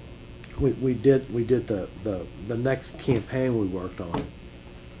separate. We did the next campaign we worked on.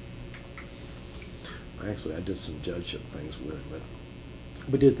 Actually, I did some judgeship things with him, but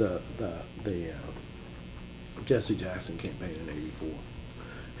we did the Jesse Jackson campaign in '84.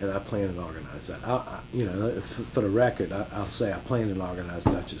 And I planned and organized that. For the record, I'll say I planned and organized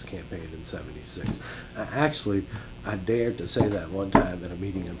Dutch's campaign in '76. Actually, I dared to say that one time at a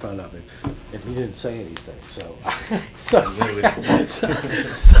meeting in front of him, and he didn't say anything. So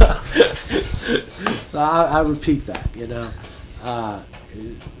I repeat that,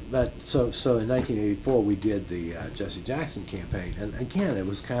 But so in 1984 we did the Jesse Jackson campaign, and again it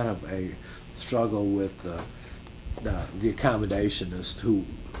was kind of a struggle with the accommodationist who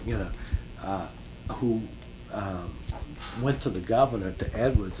went to the governor, to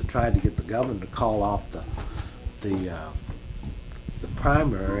Edwards, and tried to get the governor to call off the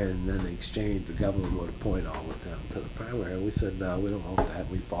primary, and then the exchange, the governor would appoint all of them to the primary. And we said, no, we don't want that.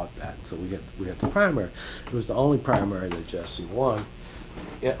 We fought that, so we had the primary. It was the only primary that Jesse won,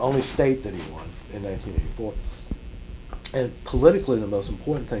 only state that he won in 1984. And politically, the most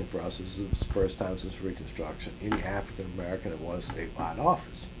important thing for us is it was the first time since Reconstruction any African American had won a statewide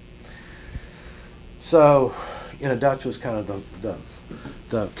office. So, Dutch was kind of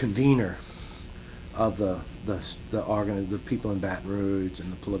the convener of the people in Baton Rouge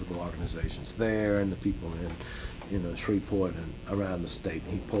and the political organizations there, and the people in Shreveport and around the state.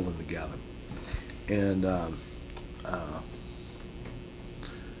 He pulled them together, and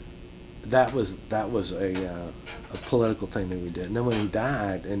that was a political thing that we did. And then when he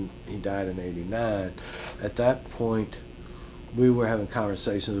died in '89, at that point we were having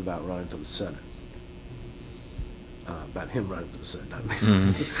conversations about running for the Senate. About him running for the Senate, not me.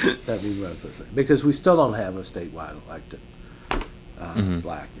 Not me running for the Senate. Because we still don't have a statewide elected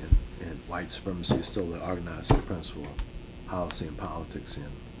black, and white supremacy is still the organizing principle of policy and politics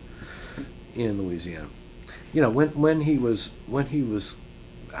in Louisiana. When he was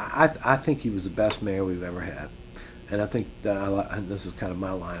I think he was the best mayor we've ever had, and I think and this is kind of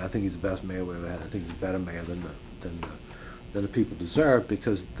my line. I think he's the best mayor we've ever had. I think he's a better mayor than the people deserve,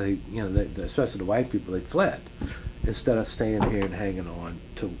 because they, especially the white people, they fled instead of staying here and hanging on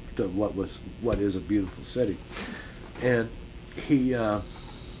to what is a beautiful city. And he, I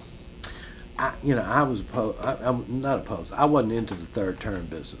was opposed. I'm not opposed. I wasn't into the third term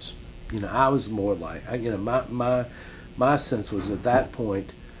business. I was more like, my sense was at that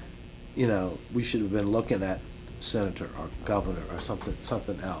point, we should have been looking at senator or governor or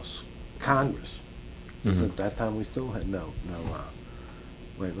something else, Congress. Mm-hmm. At that time we still had no.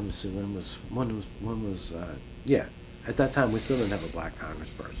 Wait, let me see. When was? Yeah, at that time we still didn't have a black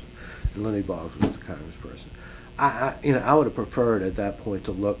congressperson, and Lenny Boggs was the congressperson. I would have preferred at that point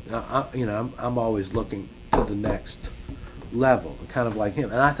to look. I'm always looking to the next level, kind of like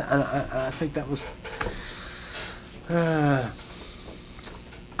him, and I think that was.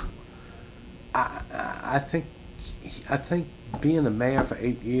 I think being the mayor for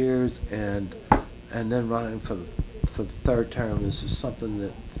 8 years and then running for the third term is just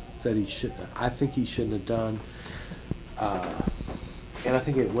something that he should. I think he shouldn't have done. And I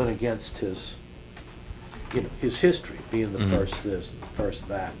think it went against his history, being the first this, and the first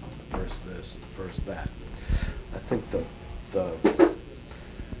that, and the first this, and the first that. I think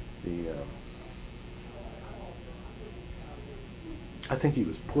I think he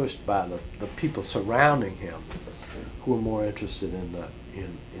was pushed by the people surrounding him, who were more interested in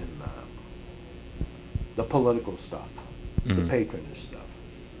the political stuff, the patronage stuff,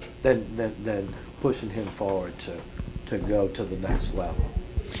 than pushing him forward to go to the next level.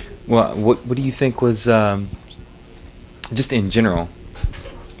 Well, what do you think was, just in general,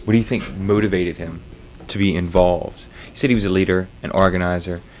 what do you think motivated him to be involved? You said he was a leader, an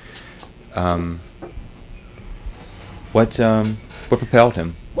organizer. What propelled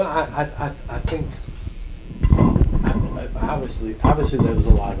him? Well, I think obviously there was a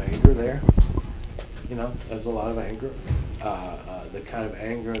lot of anger there. There was a lot of anger, the kind of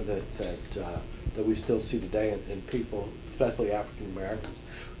anger that we still see today in people, especially African Americans,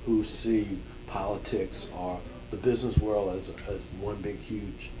 who see politics or the business world as one big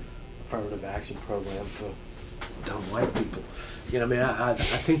huge affirmative action program for dumb white people. I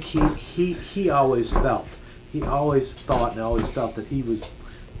think he always thought and always felt that he was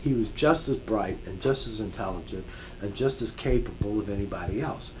just as bright and just as intelligent and just as capable of anybody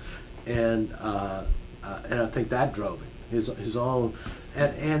else, and I think that drove him. His own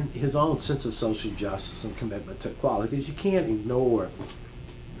his own sense of social justice and commitment to equality, because you can't ignore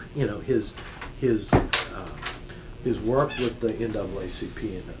his work with the NAACP,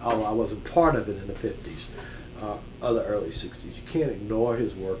 and I wasn't part of it in the 50s or the early 60s. You can't ignore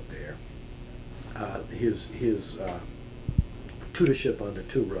his work there. His tutorship under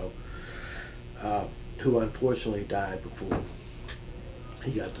Turo, who unfortunately died before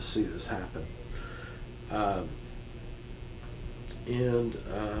he got to see this happen. I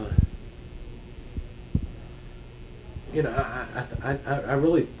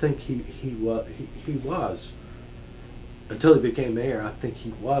really think he was until he became mayor. I think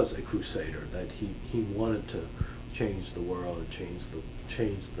he was a crusader. That he wanted to change the world and change the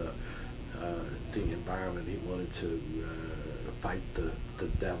environment. He wanted to fight the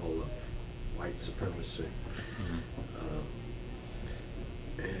devil of white supremacy.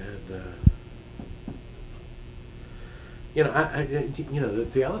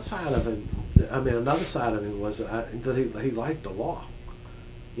 The other side of him, another side of him was that he liked the law.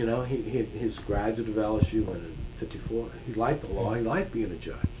 His graduate of LSU went in '54. He liked the law. He liked being a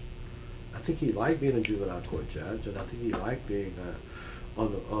judge. I think he liked being a juvenile court judge, and I think he liked being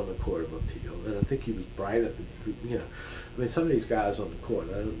on the Court of Appeal. And I think he was bright. Some of these guys on the court,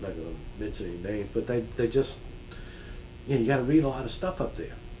 I'm not going to mention any names, but they just, you got to read a lot of stuff up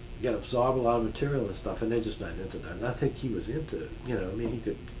there. You got to absorb a lot of material and stuff, and they're just not into that. And I think he was into it. He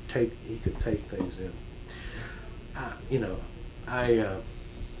could take things in. I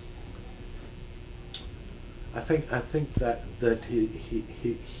think that he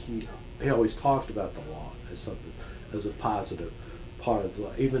always talked about the law as something, as a positive part of the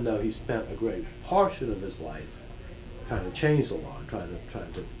law, even though he spent a great portion of his life trying to change the law, trying to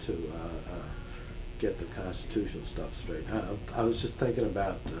get the constitutional stuff straight. I was just thinking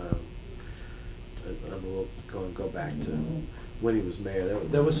about. I'm going to go back to when he was mayor.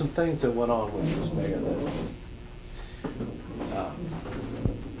 There were some things that went on when he was mayor that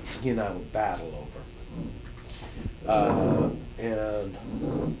he and I would battle over. And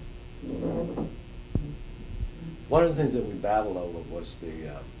one of the things that we battled over was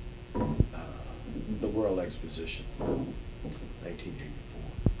the World Exposition,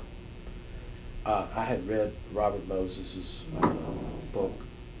 1984. I had read Robert Moses's book.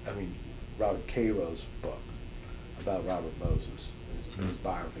 Robert Cairo's book about Robert Moses, his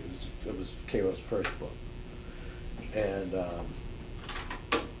biography. It was Cairo's first book, and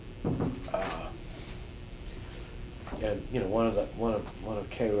one of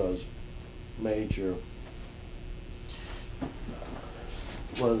Cairo's major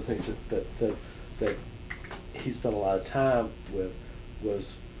one of the things that he spent a lot of time with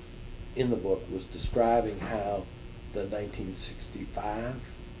was in the book was describing how the 1965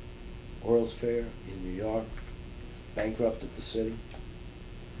 World's Fair in New York bankrupted the city,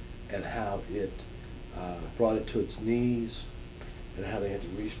 and how it brought it to its knees, and how they had to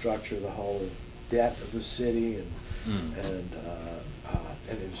restructure the whole debt of the city, and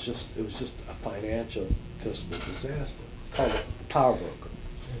it was just a financial fiscal disaster. It's called The Power Broker.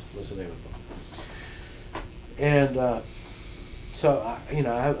 Was the name of the book. And So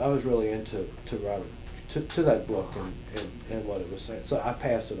I was really into Robert to that book and what it was saying. So I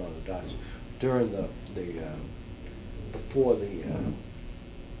passed it on to Dutch during the before the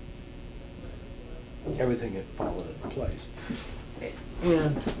everything had fallen into place.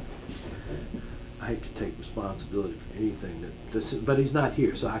 And I hate to take responsibility for anything that this, but he's not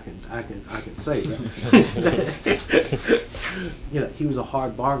here, so I can say that. He was a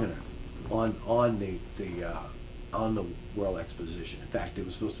hard bargainer on the World Exposition. In fact, it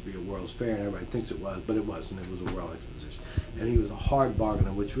was supposed to be a World's Fair, and everybody thinks it was, but it wasn't. It was a World Exposition, and he was a hard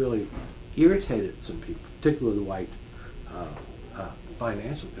bargainer, which really irritated some people, particularly the white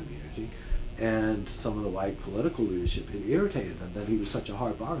financial community. And some of the white political leadership, it irritated them that he was such a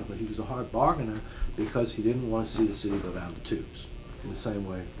hard bargainer, but he was a hard bargainer because he didn't want to see the city go down the tubes in the same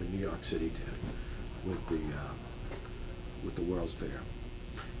way that New York City did with the World's Fair.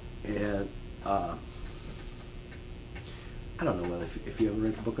 And I don't know whether if you ever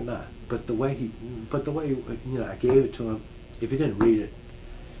read the book or not, but the way I gave it to him, if he didn't read it,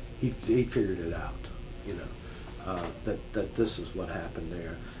 he figured it out, that this is what happened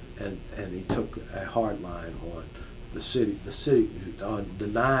there. And he took a hard line on the city on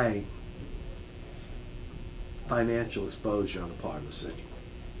denying financial exposure on the part of the city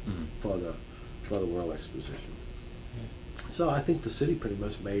for the World Exposition. So I think the city pretty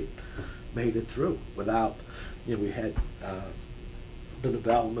much made it through without, we had the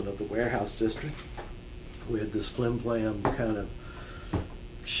development of the warehouse district. We had this flim-flam kind of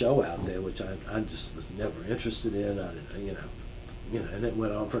show out there, which I just was never interested in. And it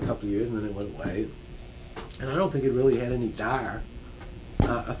went on for a couple of years, and then it went away. And I don't think it really had any dire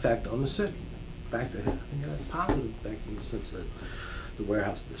effect on the city. In fact, it had a positive effect in the sense that the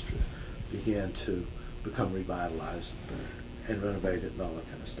warehouse district began to become revitalized and renovated and all that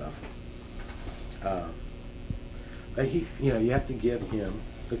kind of stuff. But you have to give him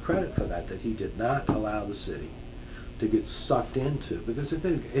the credit for that he did not allow the city to get sucked into, because if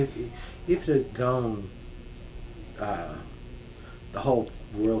it had gone the whole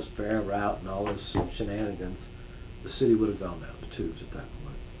World's Fair route and all those shenanigans, the city would have gone down the tubes at that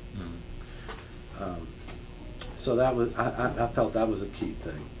point. So that was, I felt that was a key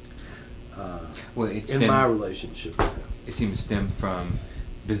thing in my relationship with him. It seemed to stem from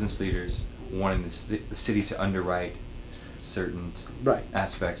business leaders wanting the city to underwrite certain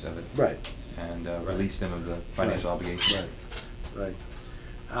aspects of it, and release them of the financial obligation. Right.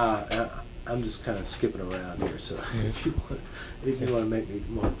 I'm just kind of skipping around here, so if you want to make me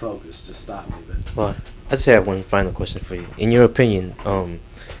more focused, just stop me. But well, I just have one final question for you. In your opinion,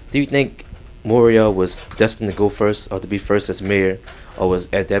 do you think Morial was destined to go first or to be first as mayor, or was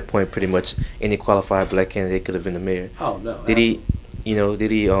at that point pretty much any qualified black candidate could have been the mayor? Oh no. Did he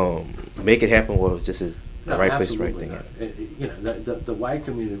make it happen, or was it just the right place, right thing? The white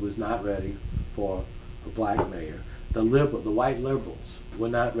community was not ready for a black mayor. The white liberals were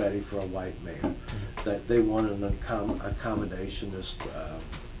not ready for a white mayor. That they wanted an accommodationist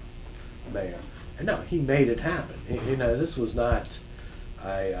mayor. And no, he made it happen. This was not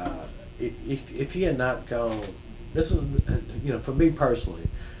if he had not gone. This was, for me personally,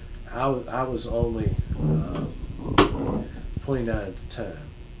 I was only 29 at the time,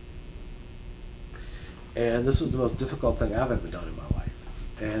 and this was the most difficult thing I've ever done in my life.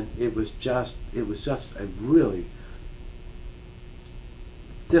 And it was just a really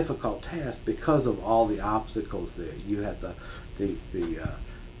difficult task because of all the obstacles there. You had the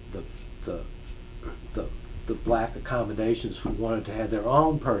black accommodations who wanted to have their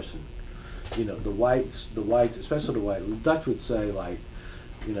own person. The whites, especially the white. The Dutch would say, like,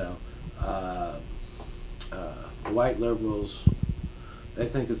 the white liberals, they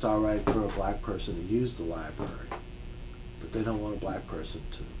think it's all right for a black person to use the library, but they don't want a black person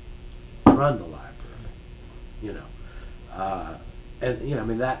to run the library. And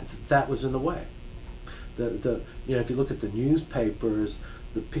that was in the way. If you look at the newspapers,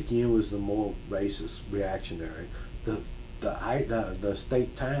 the Picayune was the more racist, reactionary. The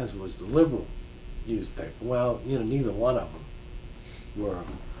State Times was the liberal newspaper. Well, neither one of them were,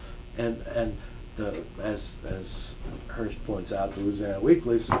 and as Ernest points out, the Louisiana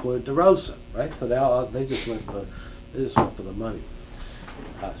Weekly supported DeRosa, right? So they just went for the money.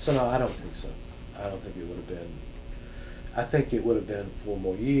 So no, I don't think so. I don't think it would have been. I think it would have been 4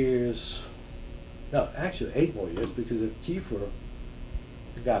 more years. No, actually 8 more years, because if Kiefer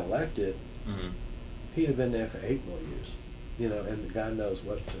got elected, he'd have been there for 8 more years. And God knows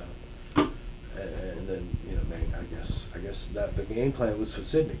what. And then I guess that the game plan was for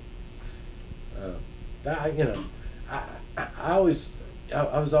Sydney. I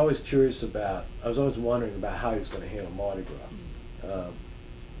was always curious about. I was always wondering about how he was going to handle Mardi Gras,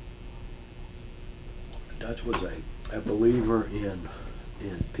 Dutch was a believer in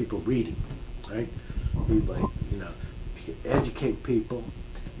people reading, right? He like, you know, if you could educate people,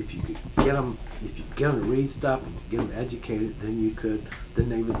 if you could get them to read stuff and get them educated, then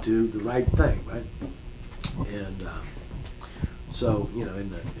they would do the right thing, right? And so, you know, in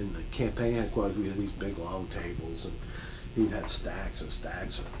the campaign headquarters, we had these big long tables, and he'd have stacks and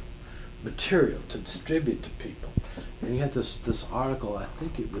stacks of material to distribute to people. And he had this article, I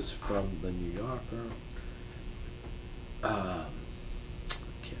think it was from the New Yorker.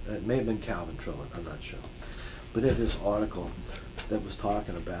 It may have been Calvin Trillin, I'm not sure. But it had this article that was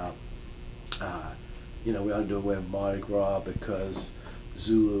talking about, you know, we ought to do away with Mardi Gras because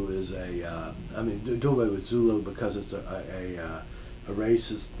Zulu is do away with Zulu because it's a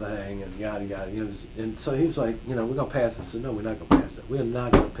racist thing and yada yada. You know, and so he was like, you know, we're gonna pass this. So no, we're not gonna pass that. We're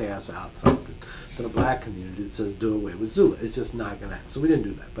not gonna pass out something to the black community that says do away with Zulu. It's just not gonna happen. So we didn't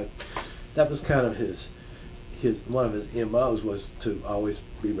do that. But that was kind of his one of his MOs was to always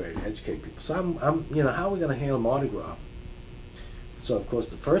be ready to educate people. So I'm you know, how are we gonna handle Mardi Gras? So of course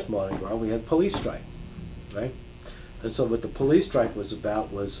the first Mardi Gras we had police strike, right? And so what the police strike was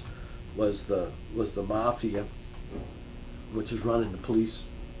about was the mafia, which was running the police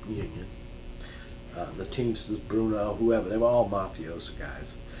union, the Teamsters, Bruno, whoever. They were all mafioso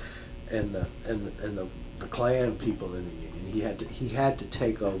guys, and the Klan people in the union. He had to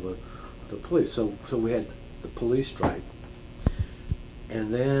take over the police. So we had the police strike,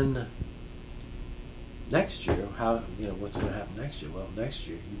 and then next year, what's going to happen next year? Well, next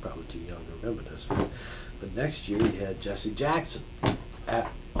year, you're probably too young to remember this, but next year you had Jesse Jackson at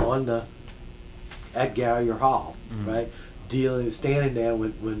Gallier Hall, right? Standing there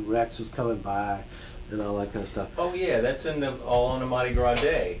when Rex was coming by and all that kind of stuff. Oh yeah, that's all on the Mardi Gras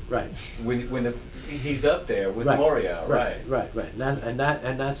day. Right. When he's up there with right. Morial. Right. And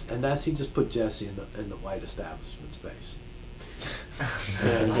that's he just put Jesse in the white establishment's face.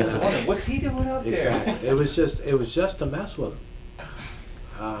 And, what's he doing up there? Exactly. It was just to mess with him.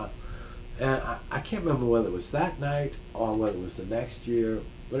 And I can't remember whether it was that night or whether it was the next year,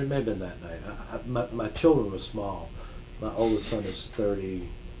 but it may have been that night. My children were small. My oldest son is 31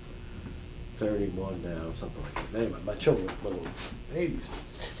 now, something like that. Anyway, my children were little babies.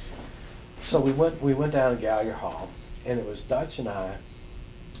 So we went down to Gallier Hall, and it was Dutch and I,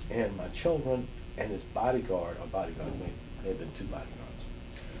 and my children, and his bodyguard, may have been two bodyguards.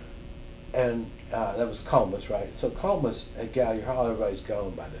 And that was Comus, right? So Comus at Gallier Hall, everybody's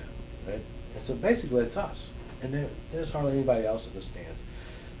gone by then, right? And so basically it's us. And there's hardly anybody else in the stands.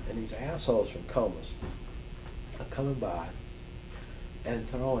 And these assholes from Comus are coming by and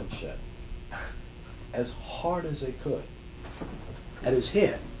throwing shit as hard as they could at his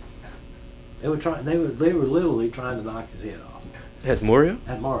head. They were literally trying to knock his head off. At Morial?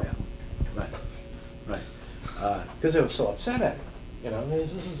 At Morial, right. Because they were so upset at him. You know,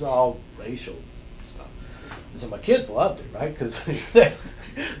 this is all racial stuff. So my kids loved it, right? Because they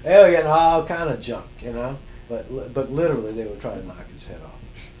were getting all kind of junk, you know. But literally, they were trying to knock his head off.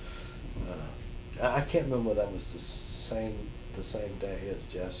 I can't remember whether that was the same day as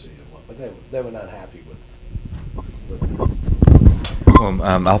Jesse or what, but they were not happy with him.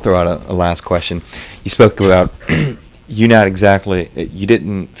 Well, I'll throw out a last question. You spoke about you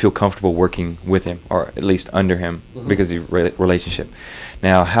didn't feel comfortable working with him, or at least under him, because of your relationship.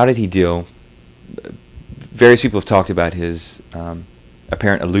 Now, how did he deal? Various people have talked about his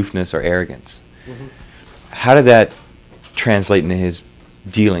apparent aloofness or arrogance. How did that translate into his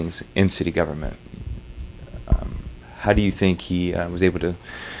dealings in city government? How do you think he was able to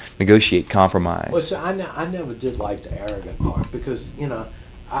negotiate compromise? Well, so I never did like the arrogant part because, you know,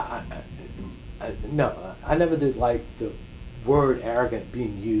 I never did like the word arrogant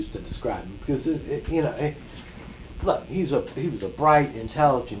being used to describe him because, look, he was a bright,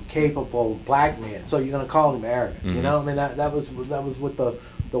 intelligent, capable black man, so you're going to call him arrogant, you know? I mean, that was what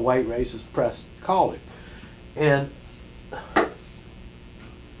the white racist press called it. And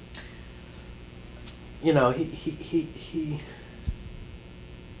you know, he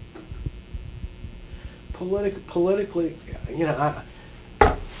politically, you know,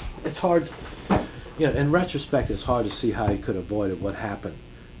 it's hard, you know, in retrospect, it's hard to see how he could have avoided what happened,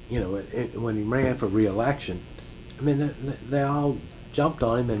 you know, when he ran for re-election. I mean, they all jumped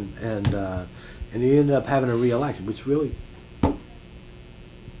on him, and he ended up having a re-election, which really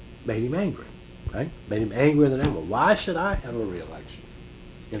made him angry, right? Made him angrier than ever. Why should I have a re-election?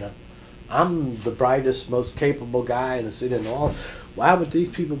 You know? I'm the brightest, most capable guy in the city and all. Why would these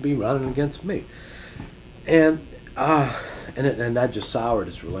people be running against me? And that just soured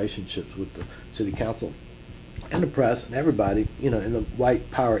his relationships with the city council and the press and everybody, in the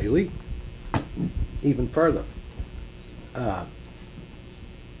white power elite, even further. And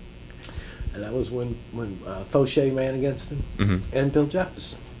that was when Fauché ran against him, and Bill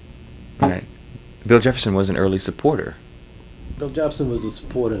Jefferson. Right. Bill Jefferson was an early supporter. Bill Jefferson was a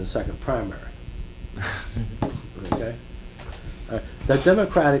supporter in the second primary. Okay. The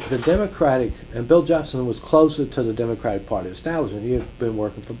Democratic, and Bill Jefferson was closer to the Democratic Party establishment. He had been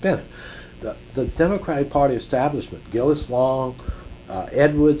working for Benedict. The Democratic Party establishment, Gillis Long,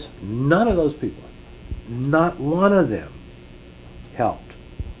 Edwards, none of those people, not one of them helped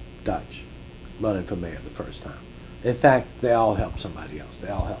Dutch running for mayor the first time. In fact, they all helped somebody else. They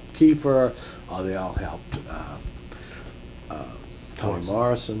all helped Kiefer, or they all helped Toni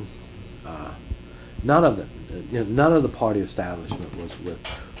Morrison. None of them, none of the party establishment was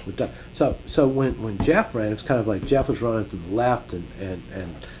with Dutch. So when Jeff ran, it was kind of like Jeff was running from the left and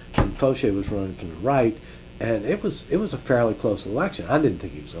Fauché was running from the right, and it was a fairly close election. I didn't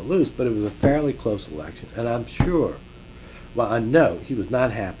think he was going to lose, but it was a fairly close election, and I'm sure, well, I know he was not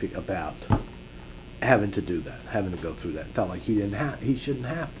happy about having to do that, having to go through that. Felt like he shouldn't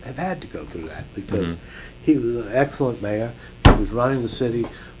have had to go through that, because he was an excellent mayor. He was running the city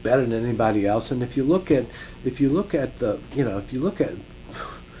better than anybody else. And if you look at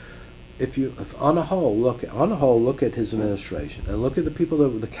on the whole look at his administration and look at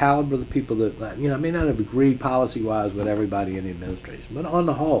the caliber of the people that, I may not have agreed policy-wise with everybody in the administration, but on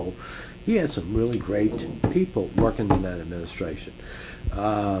the whole, he had some really great people working in that administration.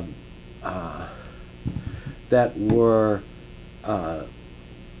 That were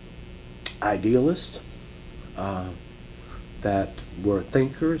idealists, that were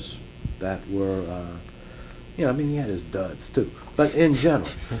thinkers, that were, he had his duds too, but in general,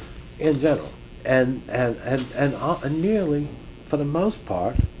 and nearly, for the most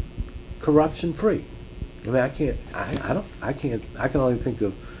part, corruption free. I can only think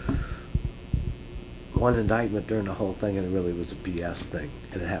of one indictment during the whole thing, and it really was a BS thing,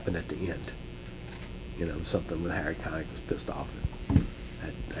 and it happened at the end. Something with Harry Connick was pissed off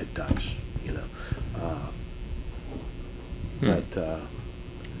at Dutch, But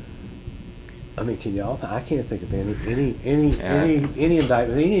can y'all? I can't think of any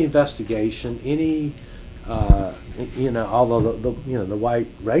indictment, any investigation, any although the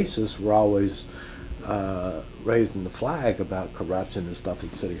white racists were always raising the flag about corruption and stuff at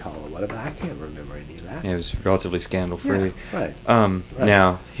City Hall or whatever. I can't remember any of that. Yeah, it was relatively scandal free. Yeah, right.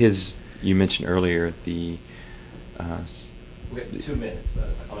 Now you mentioned earlier the. We have 2 minutes,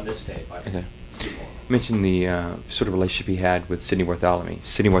 but on this tape, I can. Okay. Mentioned the sort of relationship he had with Sidney Bartholomew.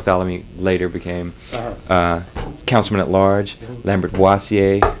 Sidney Bartholomew later became councilman at large. Lambert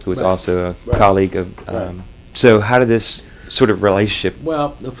Boissier, who was also a colleague of. So how did this sort of relationship? Well,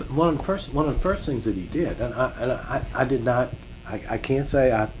 one of the first things that he did, and I did not. I can't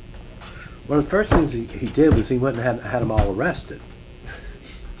say I. One of the first things he did was he went and had them all arrested.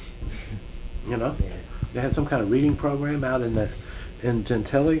 They had some kind of reading program out in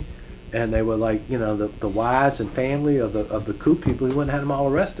Gentilly. And they were like, the wives and family of the coup people. He went and had them all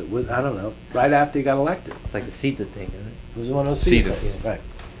arrested. I don't know, right after he got elected. It's like the CETA thing, isn't it? It was one of those CETA. things, right?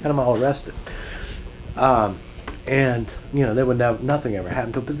 Had them all arrested. And they would nothing ever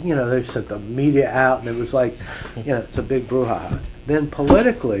happened to. But they sent the media out, and it was like, it's a big brouhaha. Then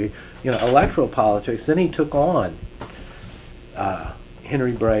politically, electoral politics. Then he took on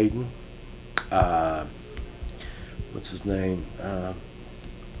Henry Braden. What's his name?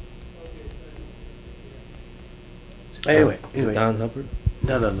 Anyway, Don Hubbard?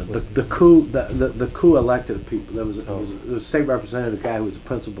 No. The coup elected people. There was a state representative guy who was a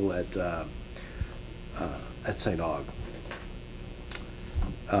principal at St. Aug.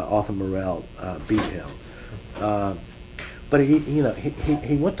 Arthur Morial beat him, but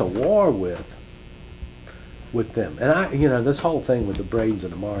he went to war with them, and this whole thing with the Bradens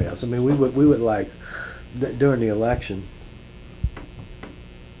and the Morials. We would like during the election.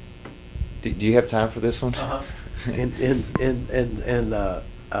 Do you have time for this one? In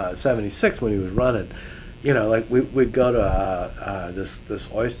 76 when he was running, we'd go to this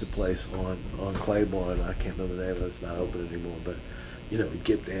oyster place on Claiborne. I can't remember the name of it. It's not open anymore. But we'd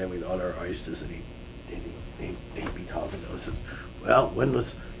get there and we'd order our oysters, and he'd be talking to us. Well, when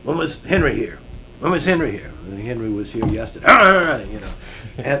was Henry here? When was Henry here? And Henry was here yesterday.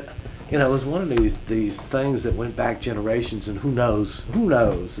 And it was one of these things that went back generations, and who knows,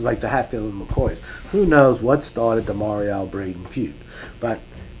 like the Hatfield and McCoys, who knows what started the Morial-Braden feud. But,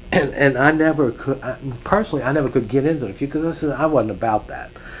 and I never could, personally, I never could get into it, because I wasn't about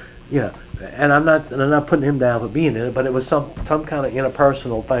that, and I'm not putting him down for being in it, but it was some kind of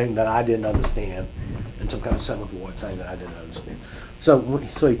interpersonal thing that I didn't understand some kind of Seventh Ward thing that I didn't understand. So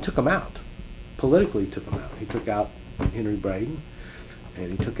he took them out. Politically, he took them out. He took out Henry Braden,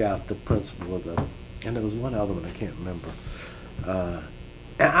 and he took out the principal of the, and there was one other one I can't remember.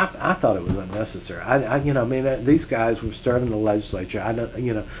 And I thought it was unnecessary. These guys were serving the legislature.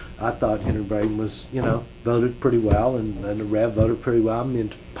 I thought Henry Braden was, voted pretty well, and the Rev voted pretty well. I'm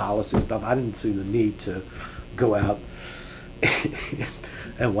into policy stuff. I didn't see the need to go out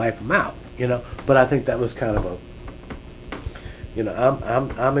and wipe them out, But I think that was kind of a,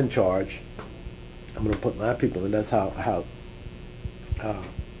 I'm in charge. I'm going to put my people in. That's how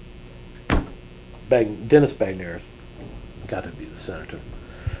Dennis Bagner got to be the senator.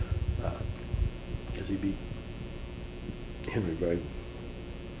 Because he beat Henry Braden.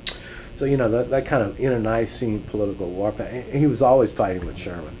 So, that kind of internecine political warfare. He was always fighting with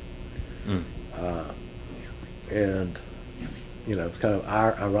Sherman. And, it's kind of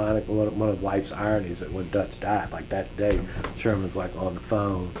ironic, one of life's ironies that when Dutch died, like that day, Sherman's like on the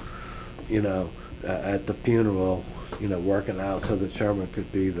phone, at the funeral, working out so that Sherman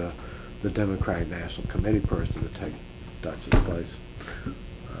could be the Democratic National Committee person to take Dutch's place,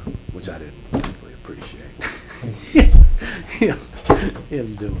 which I didn't particularly appreciate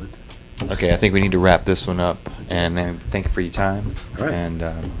him doing. Okay, I think we need to wrap this one up, and thank you for your time. All right. And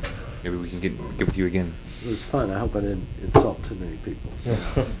maybe we can get with you again. It was fun. I hope I didn't insult too many people.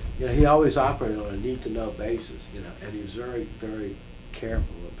 He always operated on a need-to-know basis, and he was very, very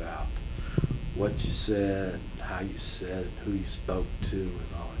careful about what you said, how you said it, who you spoke to,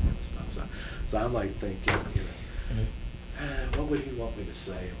 and all that kind of stuff. So I'm like thinking, what would he want me to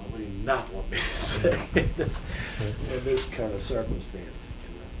say? What would he not want me to say in this kind of circumstance?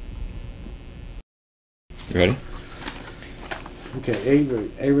 You ready? Okay,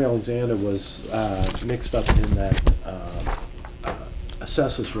 Avery Alexander was mixed up in that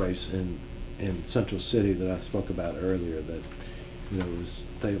assessors race in Central City that I spoke about earlier. That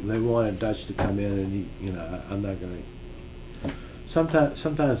they wanted Dutch to come in, and I'm not going to.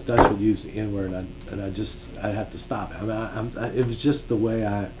 Sometimes Dutch would use the N word, and I'd have to stop it. It was just the way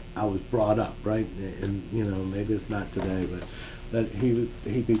I was brought up, right? And maybe it's not today, but that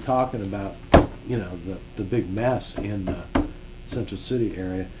he'd be talking about the big mess in the Central City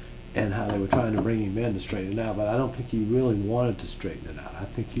area and how they were trying to bring him in to straighten it out. But I don't think he really wanted to straighten it out. I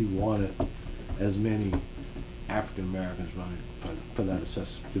think he wanted as many African Americans running for that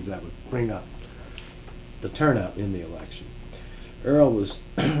assessment, because that would bring up the turnout in the election. Earl was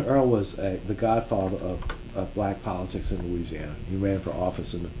the godfather of black politics in Louisiana. He ran for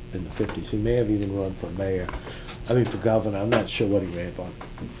office in the 50s. He may have even run for for governor. I'm not sure what he ran for.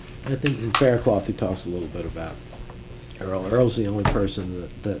 I think in Faircloth he talks a little bit about Earl. Earl's the only person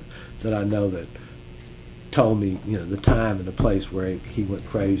that I know that told me the time and the place where he went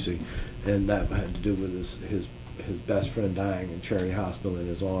crazy, and that had to do with his best friend dying in Cherry Hospital in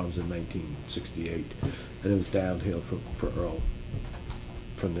his arms in 1968, and it was downhill for Earl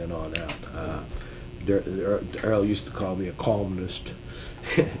from then on out. Earl used to call me a columnist.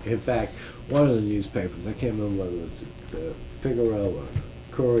 In fact, one of the newspapers, I can't remember whether it was the Figaro or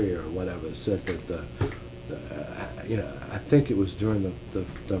Courier or whatever, said that I think it was during the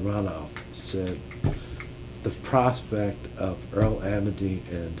runoff, said the prospect of Earl Amity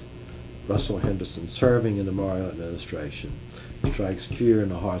and Russell Henderson serving in the Morial administration strikes fear in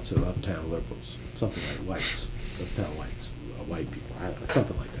the hearts of uptown liberals, something like uptown whites, white people,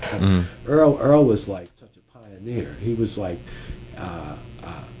 something like that. Mm. Earl was like such a pioneer. He was like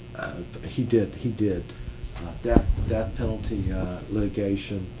he did death penalty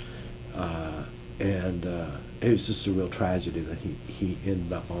litigation, and it was just a real tragedy that he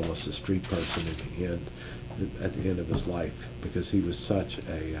ended up almost a street person at the end of his life, because he was such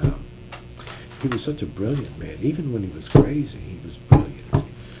a brilliant man. Even when he was crazy, he was brilliant.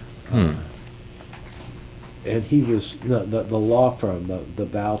 And he was the law firm, the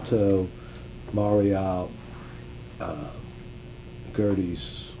Balto, Morial,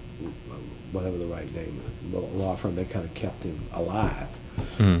 Gertie's, whatever the right name is, the law firm, they kind of kept him alive.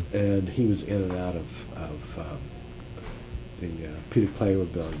 And he was in and out of the Peter Claver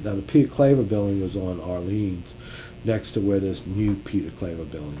building. Now the Peter Claver building was on Orleans, next to where this new Peter Claver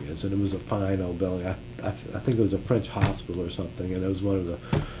building is, and it was a fine old building. I think it was a French hospital or something, and it was one of the.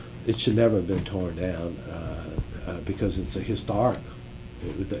 It should never have been torn down because it's a historic.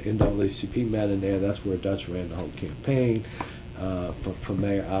 The NAACP met in there. That's where Dutch ran the whole campaign for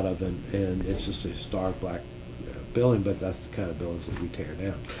mayor out of, and it's just a historic black building. But that's the kind of buildings that we tear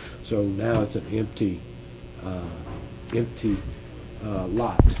down. So now it's an empty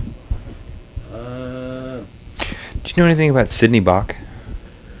lot. Do you know anything about Sidney Bach?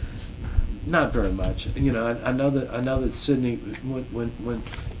 Not very much. You know, I know that Sydney, when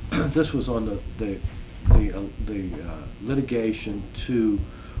this was on the litigation to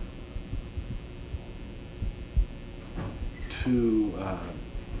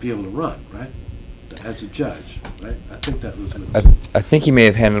be able to run, right, as a judge, right? I think that was. I think he may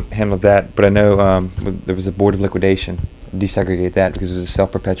have handled that, but I know there was a board of liquidation. Desegregate that because it was a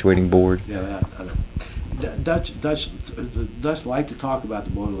self-perpetuating board. Yeah, I know. Dutch liked to talk about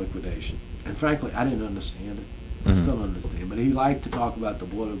the board of liquidation, and frankly, I didn't understand it. I still don't understand, but he liked to talk about the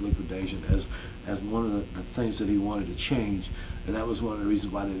board of liquidation as one of the things that he wanted to change, and that was one of the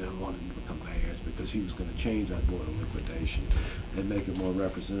reasons why they didn't want him to become mayor, is because he was going to change that board of liquidation and make it more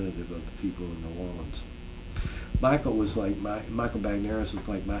representative of the people in New Orleans. Michael Bagneris was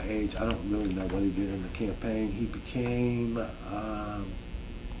like my age. I don't really know what he did in the campaign. He became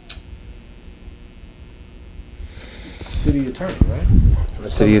city attorney, right?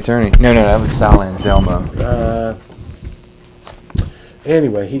 City attorney? No, that was Sal Anselmo.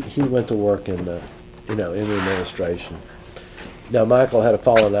 Anyway, he went to work in the administration. Now Michael had a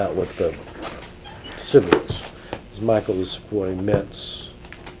falling out with the civics, because Michael was supporting Metz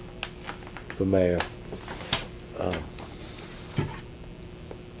for mayor.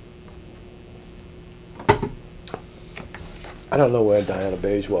 I don't know where Diana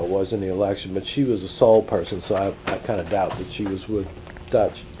Bajwa was in the election, but she was a sole person, so I kind of doubt that she was with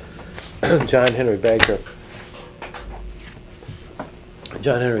Dutch. John Henry Baker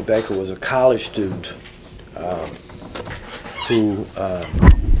was a college student who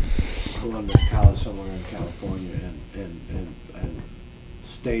went to college somewhere in California and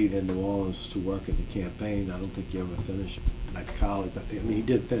stayed in New Orleans to work in the campaign. I don't think he ever finished like college. I mean, he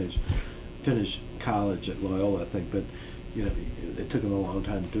did finish college at Loyola, I think, but you know, it took him a long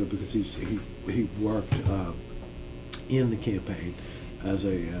time to do it because he worked in the campaign as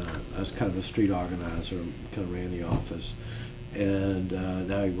kind of a street organizer, kind of ran the office, and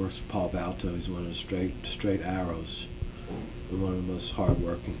now he works with Paul Balto. He's one of the straight arrows, one of the most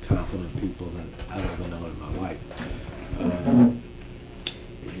hardworking, competent people that I've ever known in my life.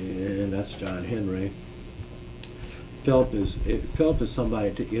 And that's John Henry. Philip is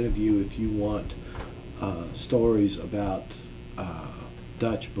somebody to interview if you want stories about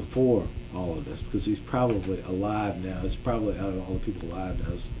Dutch before all of this, because he's probably alive now. It's probably, out of all the people alive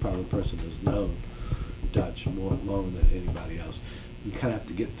now, is probably the person that's known Dutch more longer than anybody else. You kind of have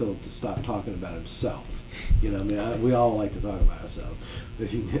to get Philip to stop talking about himself. You know, I mean, we all like to talk about ourselves. But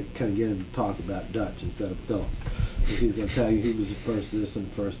if you kind of get him to talk about Dutch instead of Philip, because he's going to tell you he was the first this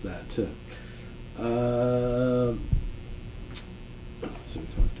and first that too. Let's see what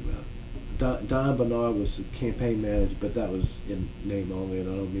we talked about. Don Bernard was the campaign manager, but that was in name only, and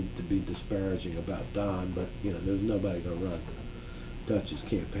I don't mean to be disparaging about Don, but you know, there's nobody going to run Dutch's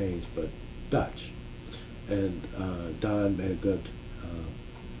campaigns but Dutch. And Don made a good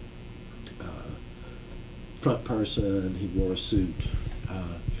front person. He wore a suit,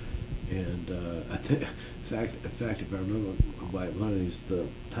 and I think, in fact, if I remember right, one of these, the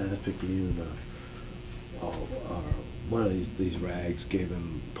Times-Picayune, or one of these rags put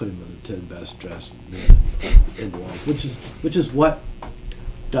him in the 10 best dressed men in the world, which is what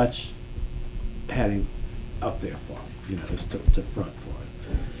Dutch had him up there for, you know, is to front for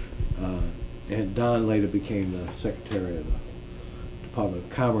it. And Don later became the secretary of the Department of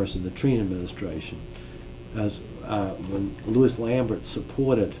Commerce in the Treen administration. As when Louis Lambert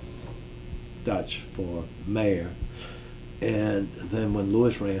supported Dutch for mayor, and then when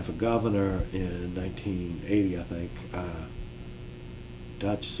Louis ran for governor in 1980, I think,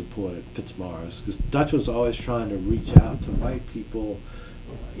 Dutch supported Fitzmaurice, because Dutch was always trying to reach out to white people,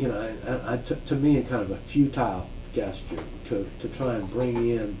 you know, to me, a kind of a futile gesture to try and bring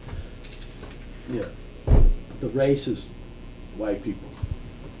in, you know, the racist white people.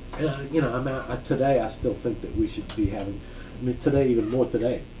 And you know, today I still think that we should be having, I mean, today, even more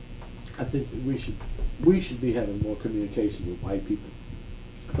today, I think we should be having more communication with white people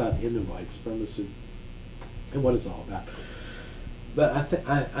about ending white supremacy and what it's all about. But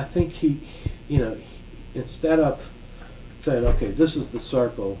I think he, you know, instead of saying, okay, this is the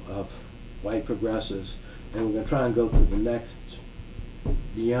circle of white progressives, and we're going to try and go to the next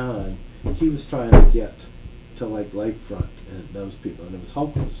beyond, he was trying to get to like Lakefront and those people, and it was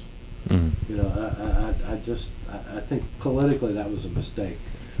hopeless. You know, I think politically that was a mistake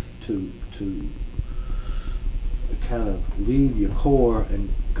to kind of leave your core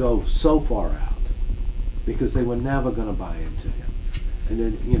and go so far out, because they were never going to buy into him. And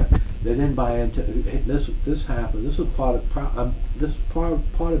then, you know, they didn't buy into this. This happened. This was part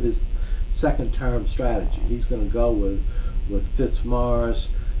of his second term strategy. He's going to go with Fitzmaurice,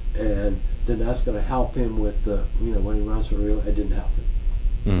 and then that's going to help him with the, when he runs for real. It didn't help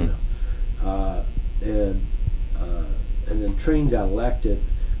him. And then Treen got elected.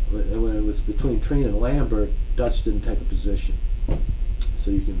 When it was between Treen and Lambert, Dutch didn't take a position.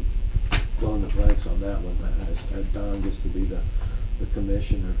 So you can fill in the blanks on that one. As Don gets to be the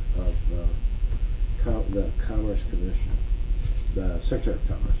commissioner of the Commerce Commission, the Secretary of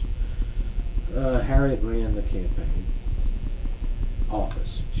Commerce. Harriet ran the campaign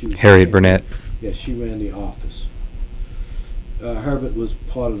office. Harriet Burnett. Yes, she ran the office. Herbert was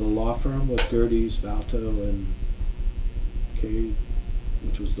part of the law firm with Gerdes, Valto, and Cade,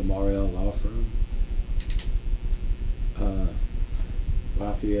 which was the Morial law firm.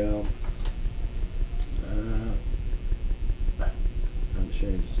 Raphael. I'm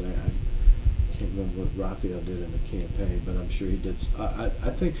ashamed to say I can't remember what Raphael did in the campaign, but I'm sure he did. I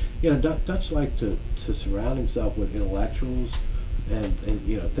think Dutch liked to surround himself with intellectuals and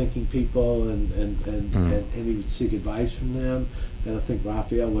thinking people, and he would seek advice from them. And I think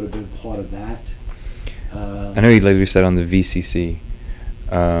Raphael would have been part of that. I know he later said on the VCC.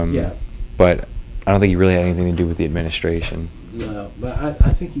 Yeah. But I don't think he really had anything to do with the administration. No, but I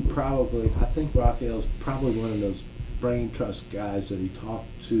think Raphael's probably one of those brain trust guys that he talked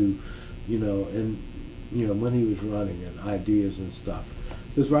to, when he was running, and ideas and stuff.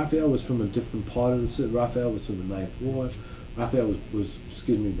 Because Raphael was from a different part of the city. Raphael was from the Ninth Ward. Raphael was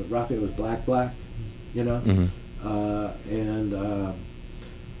Raphael was black, Mm-hmm.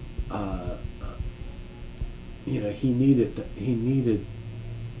 He needed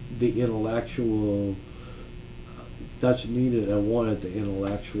the intellectual. Dutch needed and wanted the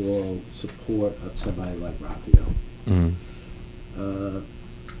intellectual support of somebody like Raphael. Mm-hmm.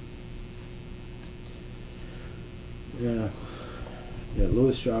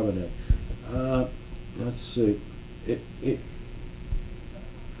 Louis Charbonnet. Let's see.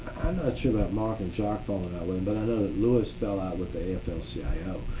 I'm not sure about Mark and Jacques falling out with him, but I know that Louis fell out with the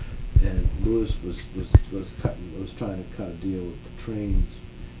AFL-CIO, and Louis was trying to cut a deal with the trains,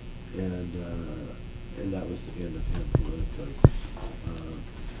 and that was the end of him politically.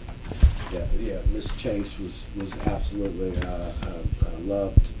 Miss Chase was absolutely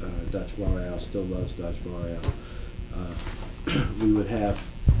loved Dutch Morial, still loves Dutch Morial. We would have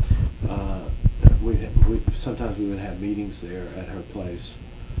sometimes we would have meetings there at her place.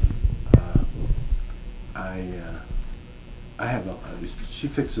 She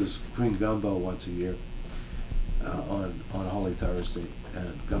fixes green gumbo once a year on Holy Thursday,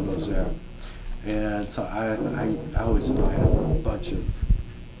 and gumbo's there. And so I always invite a bunch of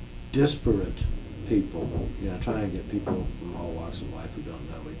disparate people, try and get people from all walks of life who don't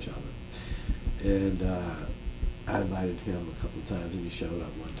know each other. And I invited him a couple of times, and he showed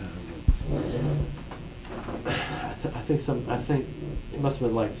up one time. I think it must have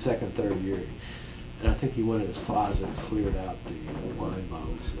been like second, third year, and I think he went in his closet and cleared out the wine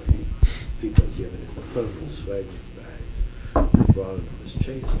bottles that people had given him, put them in Swagman's bags, brought them to Miss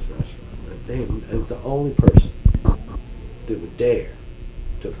Chase's restaurant. And it was the only person that would dare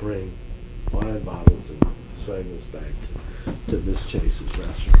to bring wine bottles and Swagman's bag to Miss Chase's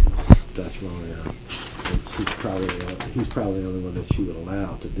restaurant, Miss Dutch Morial. He's probably the only one that she would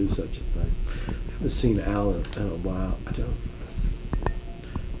allow to do such a thing. I haven't seen Al in a while. I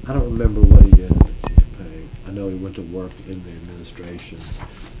don't remember what he did in the campaign. I know he went to work in the administration,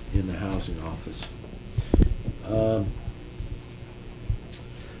 in the housing office.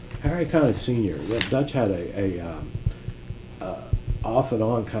 Harry Connick Sr. Dutch had a off and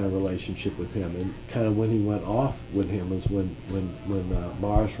on kind of relationship with him, and kind of when he went off with him was when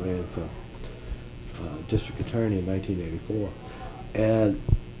Morris ran for district attorney in 1984, and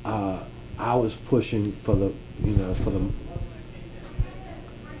I was pushing for the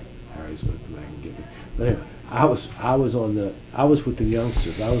Harry's going to come back and get me. But anyway, I was with the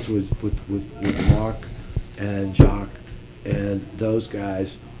youngsters. I was with Mark and Jock and those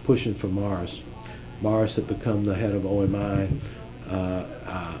guys pushing for Morris. Morris had become the head of OMI,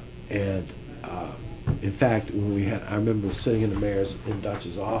 and in fact, I remember sitting in the mayor's in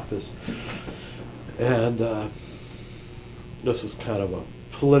Dutch's office, and this was kind of a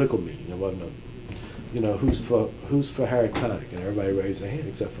political meeting. It wasn't who's for Harry Connick, and everybody raised their hand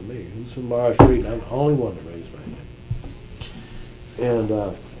except for me. Who's for Morris Reed? I'm the only one to raise my hand. And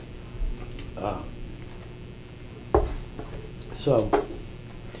so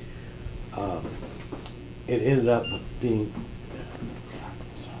it ended up being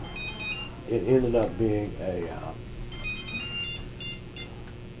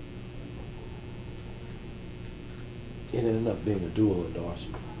a dual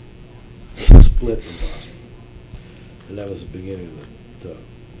endorsement, a split endorsement, and that was the beginning of the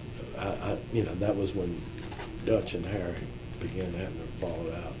you know, that was when Dutch and Harry began having to fall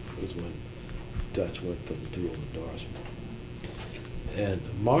out. It was when Dutch went for the dual endorsement. And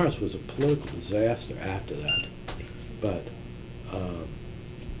Morris was a political disaster after that. But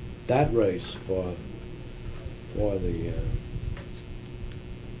that race for the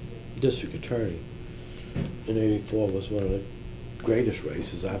district attorney in '84 was one of the greatest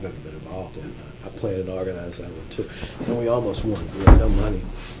races I've ever been involved in. I played and organized that one too, and we almost won. We had no money,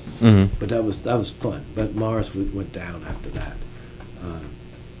 but that was fun. But Morris went down after that.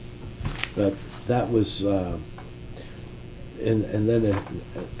 But that was, and then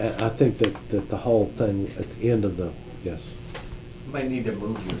I think that the whole thing at the end of the yes. You might need to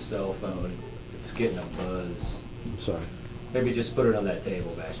move your cell phone. It's getting a buzz. I'm sorry. Maybe just put it on that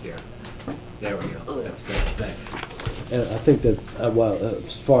table back there. There we go. That's good. Thanks. And I think that, well,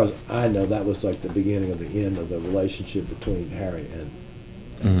 as far as I know, that was like the beginning of the end of the relationship between Harry and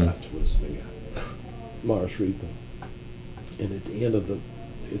Dutch was the Morris Reed thing. And at the end of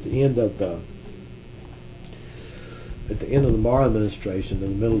the Morial administration,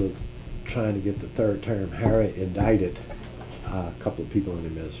 in the middle of trying to get the third term, Harry indicted a couple of people in the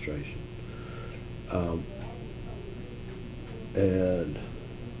administration. And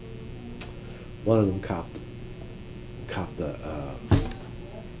one of them copped the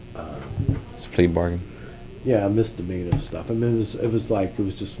It's a plea bargain. yeah, misdemeanor stuff. I mean, it was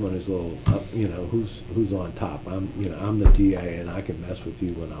just one of those little, you know, who's on top. I'm the DA and I can mess with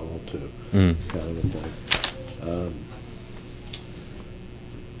you when I want to, kind of a thing.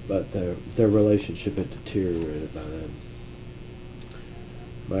 But their relationship had deteriorated by then.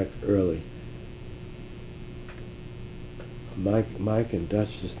 Mike and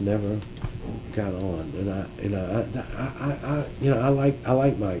Dutch just never got on, and I like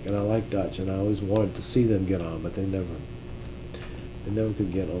Mike and I like Dutch, and I always wanted to see them get on, but they never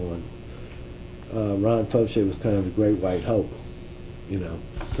could get on. Ron Fauché was kind of the great white hope, you know,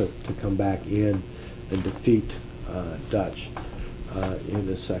 to come back in and defeat Dutch in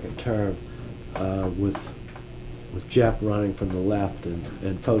the second term with Jeff running from the left and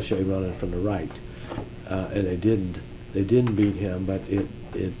Fauché running from the right, and they didn't beat him, but it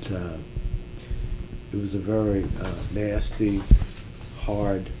was a very nasty,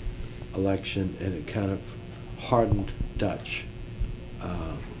 hard election, and it kind of hardened Dutch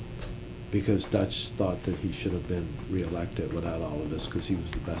because Dutch thought that he should have been reelected without all of this because he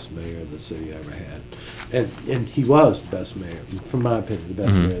was the best mayor the city ever had, and he was the best mayor, from my opinion, the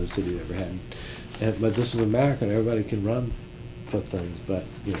best mayor the city ever had. But this is America, and everybody can run for things, but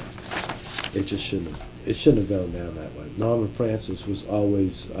you know, it just shouldn't have gone down that way. Norman Francis was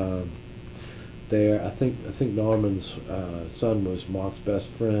always there. I think Norman's son was Mark's best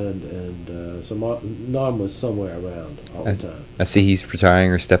friend, and so Norman was somewhere around all the time. I see he's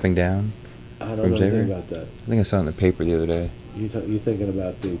retiring or stepping down. I don't know anything about that. I think I saw it in the paper the other day. You thinking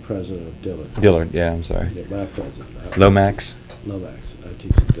about the president of Dillard? Dillard, yeah, I'm sorry. Yeah, my president. Lomax. Lomax. I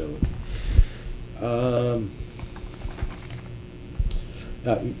teach at Dillard.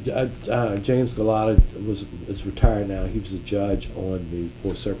 James Galata is retired now. He was a judge on the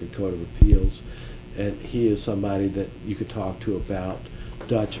Fourth Circuit Court of Appeals, and he is somebody that you could talk to about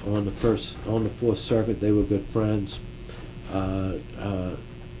Dutch on the Fourth Circuit. They were good friends.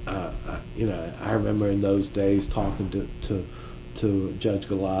 You know, I remember in those days talking to Judge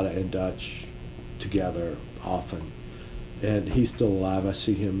Galata and Dutch together often, and he's still alive. I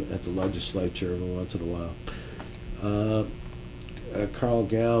see him at the legislature every once in a while. Carl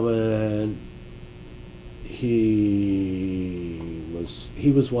Gallman, he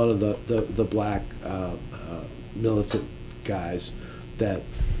was one of the black militant guys that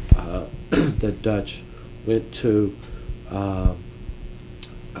that Dutch went to,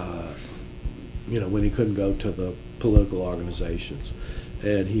 you know, when he couldn't go to the political organizations,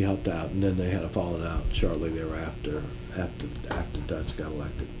 and he helped out, and then they had a falling out shortly thereafter after Dutch got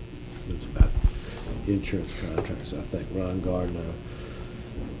elected. It was about insurance contracts, I think. Ron Gardner,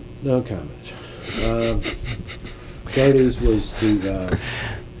 no comment. Gertie's was the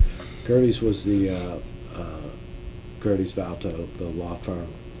Gertie's Valto, the law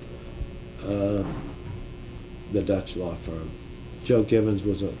firm, the Dutch law firm. Joe Gibbons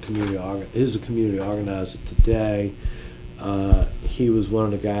was a community organizer today. He was one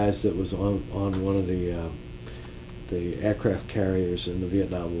of the guys that was on one of the aircraft carriers in the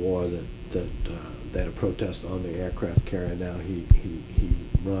Vietnam War that they had a protest on the aircraft carrier. Now he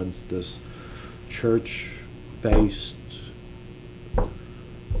runs this church-based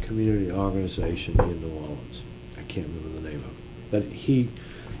community organization in New Orleans. I can't remember the name of it, but he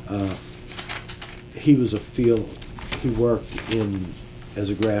was he worked in as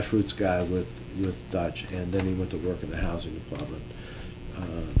a grassroots guy with Dutch, and then he went to work in the housing department.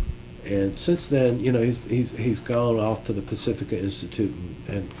 And since then, you know, he's gone off to the Pacifica Institute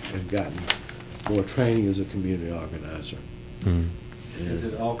and gotten more training as a community organizer. Mm. Is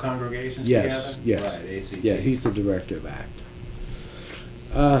it all congregations Yes, together? yes. Right, ACT. Yeah, he's the director of ACT.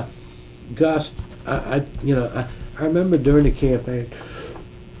 Gus, I remember during the campaign,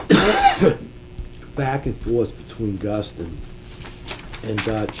 back and forth between Gus and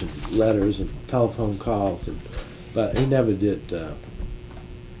Dutch, and letters and telephone calls, but he never did.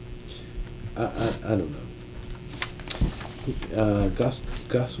 I don't know. Gus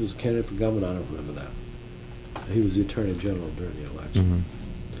was a candidate for governor. I don't remember that. He was the attorney general during the election.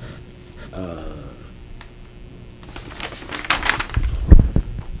 Mm-hmm.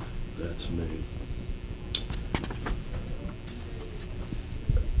 That's me.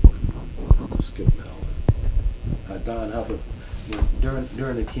 Skip Melvin. Don Hubbard,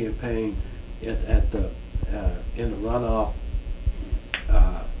 during the campaign, in the runoff,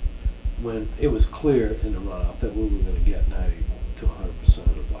 when it was clear in the runoff that we were going to get 90 to 100%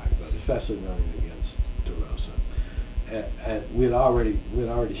 of the black vote, especially running against DeRosa, and we'd already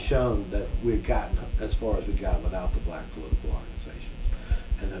shown that we had gotten as far as we got without the black political organizations,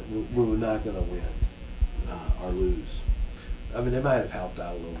 and that we were not going to win or lose. I mean, they might have helped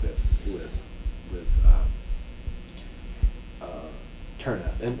out a little bit with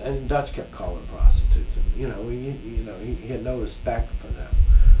turnout, and Dutch kept calling prostitutes, and he had no respect for them,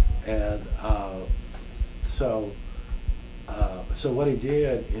 and so what he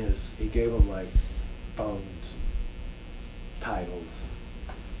did is he gave them like phones, titles,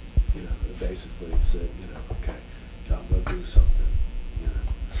 basically said, okay, y'all go do something,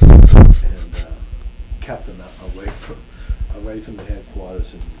 and kept them away from the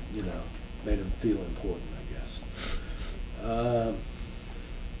headquarters, and made them feel important, I guess.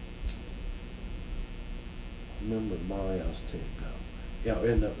 Remember Morial's team now?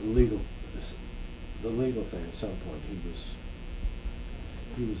 In the legal thing at some point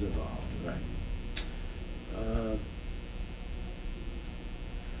he was involved, right?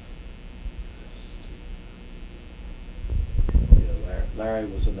 Larry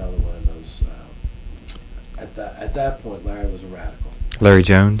was another one of those. At that point, Larry was a radical. Larry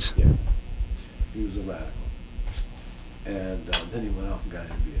Jones? Yeah, he was a radical, and then he went off and got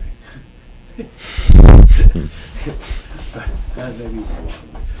an MBA. Maybe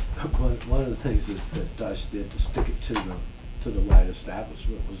one of the things that Dutch did to stick it to the white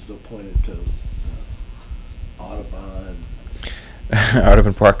establishment was to point it to Audubon.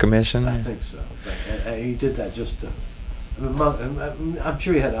 Audubon Park Commission? I think so. And he did that just to. I'm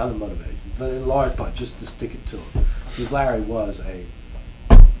sure he had other motivations, but in large part just to stick it to him. Because Larry was a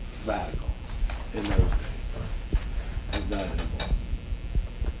radical in those days. He's not anymore.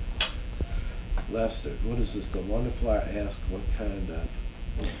 Lester, what is this? The Wonder Flyer asked what kind of.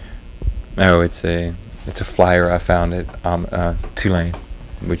 Oh, it's a flyer I found at Tulane,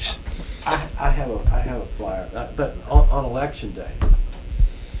 which. I have a flyer, but on election day.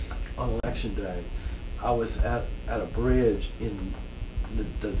 On election day, I was at a bridge in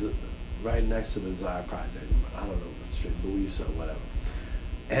the right next to the Desire Project. I don't know what street, Louisa or whatever,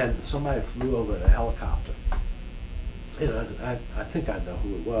 and somebody flew over in a helicopter. I think I know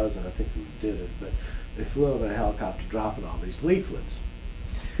who it was, and I think who did it, but they flew over in a helicopter dropping all these leaflets.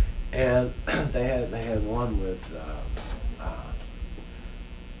 And they had one with,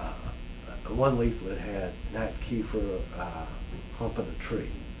 one leaflet had Nat Kiefer humping a tree.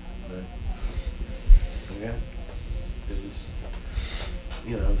 Right? Okay? It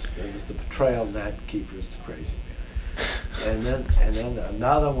was the portrayal of Nat Kiefer as the crazy man. And then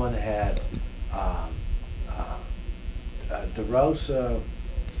another one had DeRosa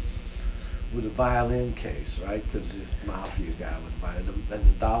with a violin case, right? Because this mafia guy with violin, and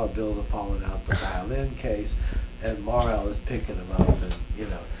the dollar bills are falling out the violin case, and Morial is picking them up,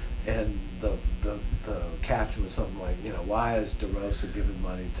 and the caption was something like, why is DeRosa giving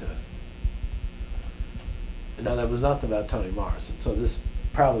money to? Now there was nothing about Toni Morrison, so this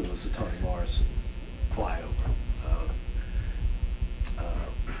probably was the Toni Morrison flyover.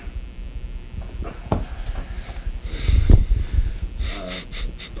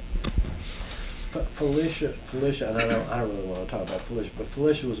 Felicia, and I don't really want to talk about Felicia, but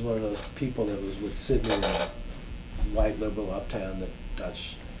Felicia was one of those people that was with Sydney in a white liberal uptown that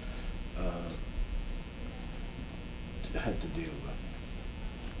Dutch had to deal with.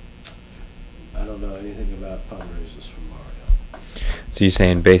 I don't know anything about fundraisers for Morial. So you're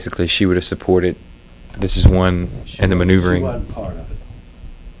saying basically she would have supported, this is one, and the maneuvering. She wasn't part of it.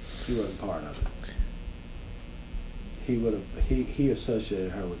 She wasn't part of it. he would have he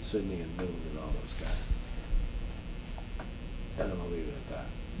associated her with Sidney and Moon and all those guys. And I'm gonna leave it at that.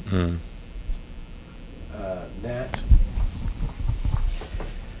 Mm. Nat.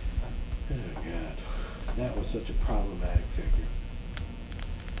 Oh God, Nat was such a problematic figure,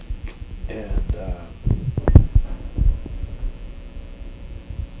 and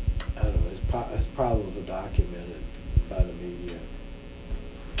I don't know. His problems were documented by the media.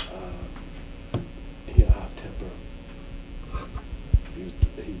 He had a hot temper. He was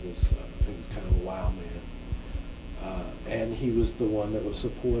kind of a wild man, and he was the one that was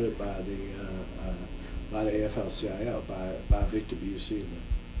supported by the AFL-CIO, by Victor Busey and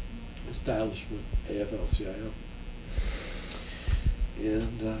the establishment AFL-CIO,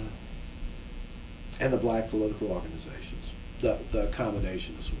 and the black political organizations, the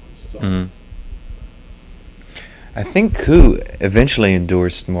accommodationist ones. So. Mm. I think Koo eventually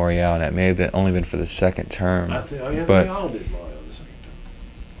endorsed Morial, and it may have only been for the second term. I think, yeah, but they all did Morial the second term.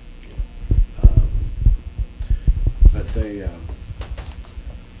 But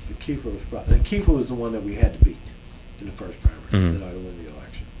Kiefer was the one that we had to beat in the first primary in order to win the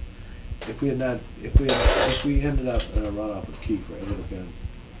election. If we ended up in a runoff with Kiefer, it would have been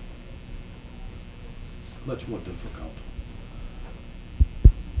much more difficult.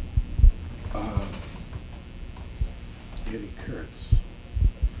 Eddie Kurtz.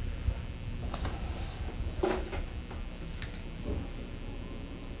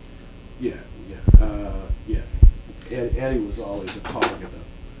 Yeah. Eddie was always a target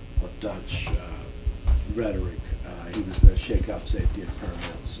of Dutch rhetoric. He was going to shake up safety and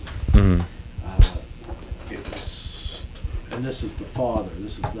permits. Mm-hmm. It was, and this is the father.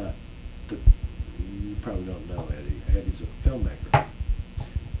 This is not the. You probably don't know Eddie. Eddie's a filmmaker.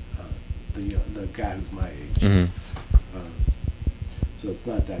 The guy who's my age. Mm-hmm. So it's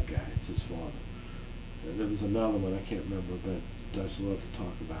not that guy. It's his father. And there was another one I can't remember, but Dutch loved to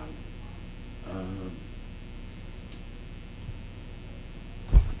talk about him.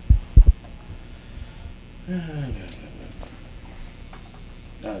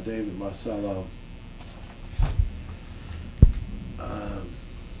 David Marcello.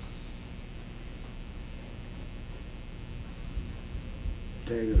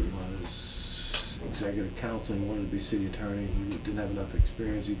 David was executive counsel. He wanted to be city attorney. He didn't have enough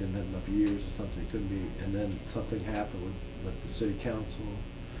experience. He didn't have enough years or something. He couldn't be. And then something happened with the city council.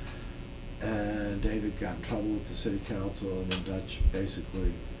 And David got in trouble with the city council, and then Dutch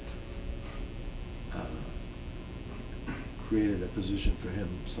basically created a position for him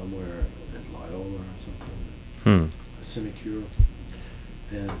somewhere in Loyola or something, a sinecure.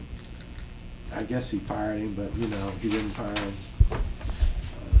 And I guess he fired him, but he didn't fire him.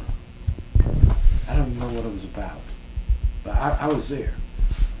 I don't even know what it was about, but I was there.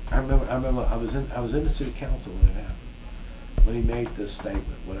 I remember I was in the city council when it happened. When he made this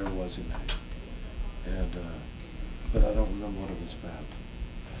statement, whatever it was he made, and but I don't remember what it was about.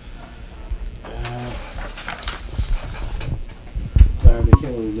 Larry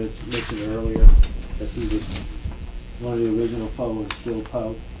McKinley mentioned earlier that he was one of the original following Still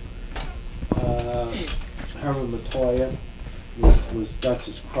Poe. Herman Matoya was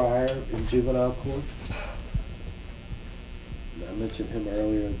Dutch's crier in juvenile court. I mentioned him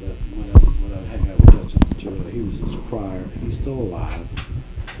earlier, that when I hang out with Dutch at the juvenile, he was his crier. He's still alive.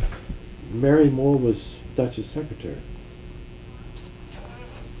 Mary Moore was Dutch's secretary.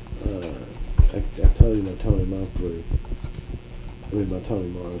 I tell you my Tony Morrison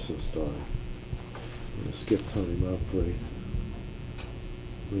story. I'm going to skip Tony Mumphrey.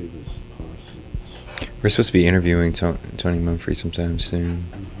 Revis Parsons. We're supposed to be interviewing Tony Mumphrey sometime soon.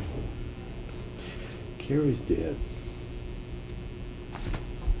 Mm-hmm. Carrie's dead.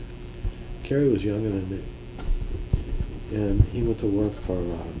 Carrie was younger than me, and he went to work for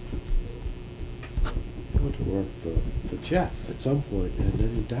Jeff at some point, and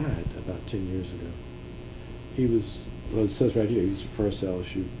then he died about 10 years ago. He was, well, it says right here, he's the first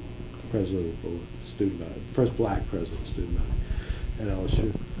LSU president of the board, student body, first black president of student body at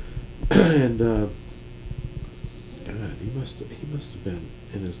LSU, and God, he must have been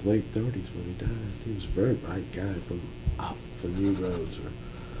in his late 30s when he died. He was a very bright guy from New Roads or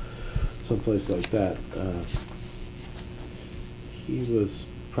someplace like that. He was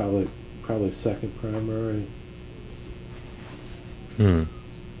probably second primary.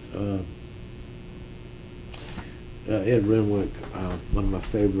 Ed Renwick, one of my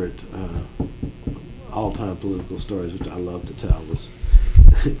favorite all-time political stories, which I love to tell, was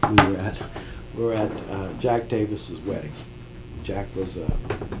we were at Jack Davis's wedding. Jack was an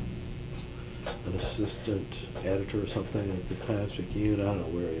an assistant editor or something at the Times-Picayune. I don't know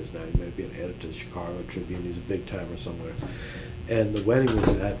where he is now. He may be an editor at Chicago Tribune. He's a big timer somewhere. And the wedding was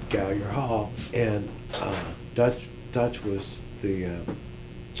at Gallagher Hall, and Dutch was the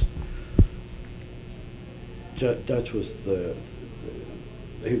Dutch was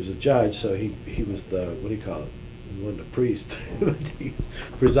he was a judge, so he was the, what do you call it? He wasn't a priest. He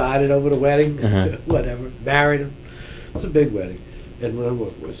presided over the wedding, whatever, married him. It's a big wedding, and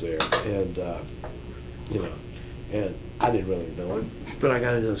Renwick was there, and you know, and I didn't really know him, but I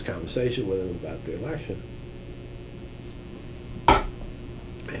got into this conversation with him about the election,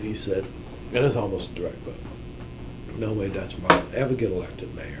 and he said, and it's almost a direct vote, no way Dutch Morial ever get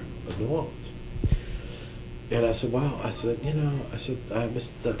elected mayor of New Orleans. And I said, wow, I said, you know,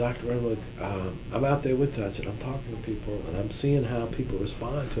 Mr. Dr. Renwick, I'm out there with Dutch, and I'm talking to people, and I'm seeing how people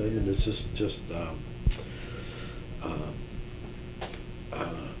respond to him, and it's just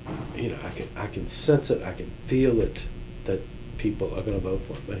you know, I can sense it, I can feel it, that people are going to vote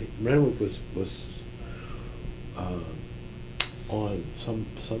for him. But Renwick was on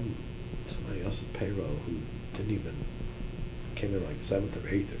somebody else's payroll who didn't even, came in like 7th or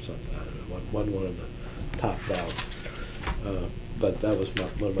 8th or something. I don't know, wasn't one of the top dogs. But that was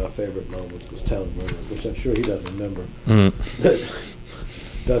one of my favorite moments, was telling Renwick, which I'm sure he doesn't remember, that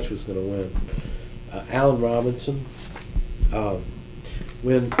Dutch was going to win. Alan Robinson,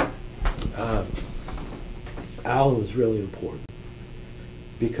 when Alan was really important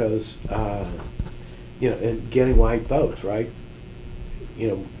because you know, in getting white votes, right? You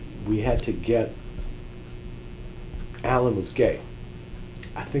know, we had to get. Alan was gay.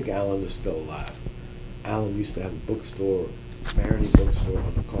 I think Alan is still alive. Alan used to have a bookstore, Marigny bookstore,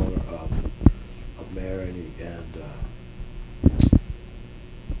 on the corner of Marigny and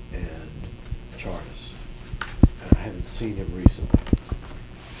Charters. And I haven't seen him recently,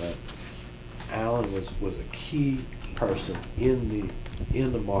 but Alan was a key person in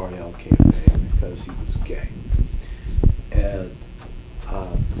the Morial campaign because he was gay. And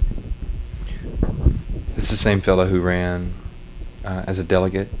this is the same fellow who ran as a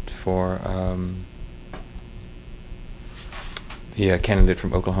delegate for the candidate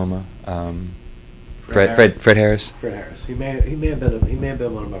from Oklahoma, Fred Harris. Fred Harris. He may have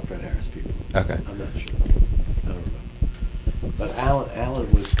been one of my Fred Harris people. Okay. I'm not sure. I don't remember. But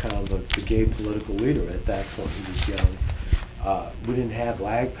Alan was kind of the gay political leader at that point. He was young. We didn't have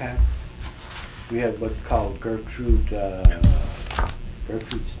LAGPAC. We had what's called Gertrude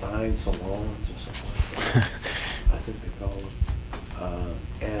Stein salons or something like that. I think they call them.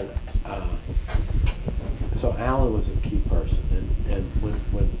 So Alan was a key person, and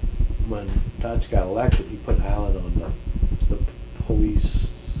when Dutch got elected, he put Alan on the police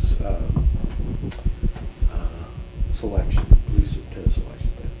selection, police superintendent selection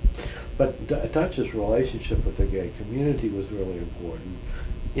thing. But Dutch's relationship with the gay community was really important.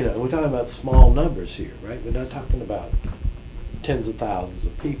 You know, we're talking about small numbers here, right? We're not talking about tens of thousands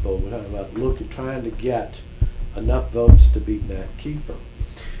of people. We're talking about trying to get enough votes to beat Nat Kiefer.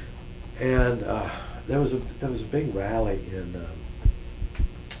 And there was a big rally in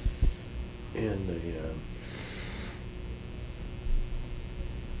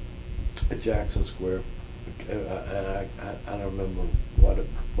at Jackson Square, and I don't remember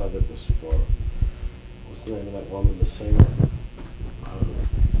whether it was for, what's the name of that woman, the singer,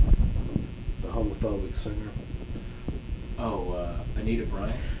 the homophobic singer. Oh, Anita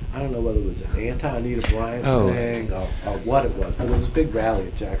Bryant? I don't know whether it was an anti-Anita Bryant thing or what it was, but it was a big rally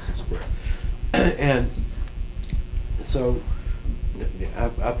at Jackson Square. And so I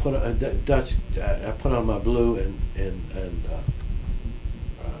put I put on my blue and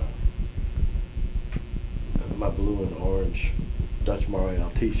my blue and orange Dutch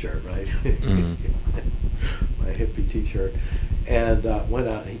Morial T-shirt, right? My hippie T-shirt, and went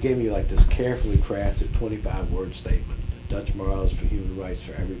out. He gave me like this carefully crafted 25-word statement. Dutch Morial is for human rights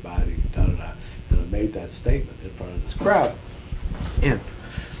for everybody. Da da da. And I made that statement in front of this crowd, and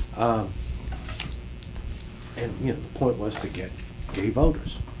you know, the point was to get gay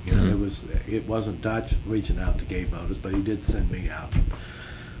voters. You know, it wasn't Dutch reaching out to gay voters, but he did send me out.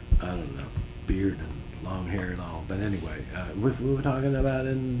 I don't know, beard and long hair and all. But anyway, we were talking about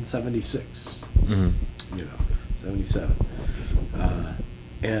in '76. You know, '77.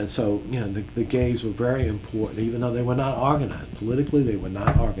 And so, you know, the gays were very important, even though they were not organized. Politically, they were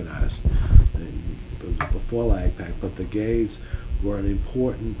not organized. It was before LAGPAC, but the gays were an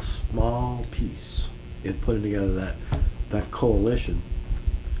important small piece in putting together that coalition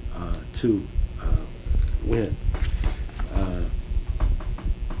to win.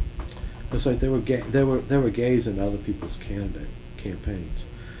 It's like there were gays in other people's campaigns.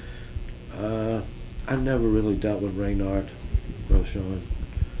 I never really dealt with Reynard Rochon.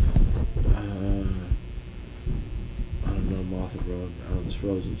 I don't know Martha Road,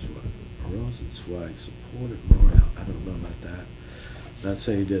 Rosenzweig supported Morial. I don't know about that. Not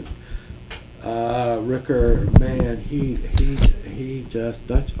saying he did. Ricker, man, he just,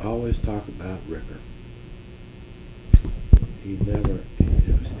 Dutch always talk about Ricker. He never,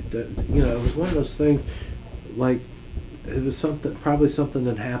 you know, it was one of those things, like, it was something, probably something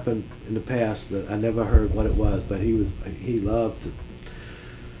that happened in the past that I never heard what it was, but he loved to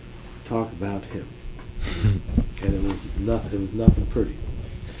talk about him. And it was nothing pretty.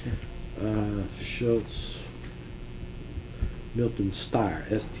 Schultz, Milton Stire,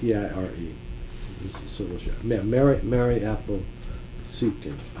 S-T-I-R-E. This is sort of Mary Ethel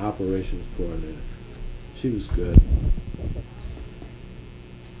Seepkin, operations coordinator. She was good.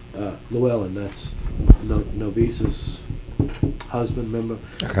 Llewellyn, that's Novice's husband, remember?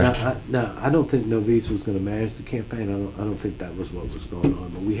 Okay. Now, I don't think Novice was going to manage the campaign. I don't think that was what was going on.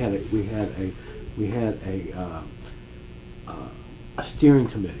 But we had a steering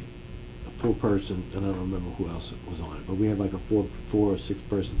committee, a 4-person, and I don't remember who else was on it. But we had like a 4 or 6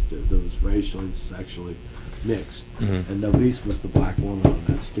 persons that was racially and sexually mixed, and Novice was the black woman on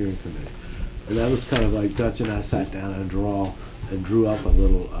that steering committee. And that was kind of like Dutch and I sat down and drew up a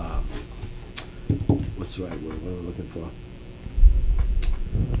little, what's the right word, what am I looking for?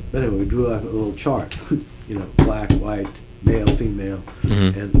 But anyway, we drew up a little chart, you know, black, white, male, female,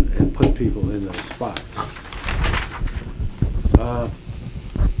 and put people in those spots.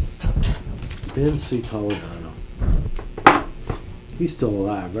 Ben C. Toledano. He's still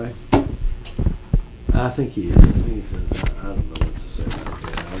alive, right? I think he is. I think he's, I don't know what to say about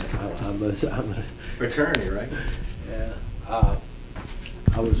that. I'm a Fraternity, right? Yeah.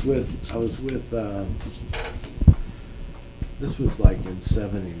 I was with this was like in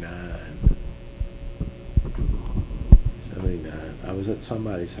 79. I was at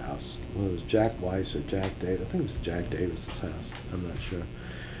somebody's house. Well, it was Jack Weiss or Jack Davis. I think it was Jack Davis's house. I'm not sure.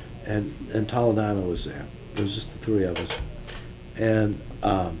 And Toledano was there. It was just the 3 of us. And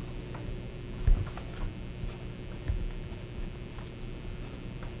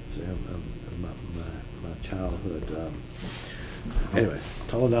see, my childhood. Anyway,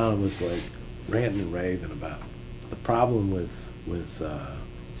 Toledano was like ranting and raving about the problem with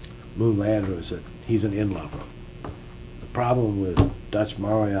Moon Landry is that he's an in lover. The problem with Dutch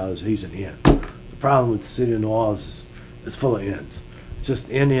Morial is he's an in. The problem with the city of New Orleans is it's full of ins. It's just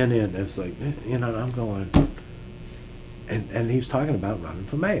in. It's like, you know, I'm going, and he was talking about running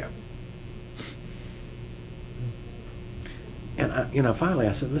for mayor. And finally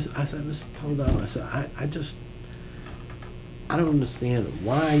I said, Mr. Toledano, I said, I don't understand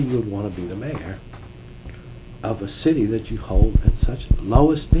why you would want to be the mayor of a city that you hold in such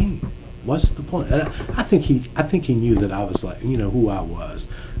low esteem. What's the point? And I think he knew that I was like, you know, who I was,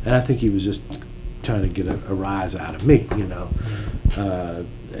 and I think he was just trying to get a rise out of me, you know.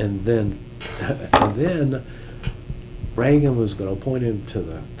 And then Reagan was going to appoint him to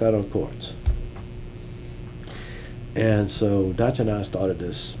the federal courts, and so Dutch and I started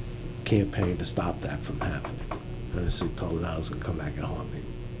this campaign to stop that from happening. And I said, Toledano was going to come back and haunt me,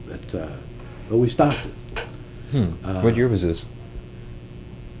 but we stopped it. What year was this?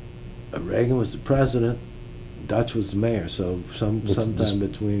 Reagan was the president. Dutch was the mayor. So sometime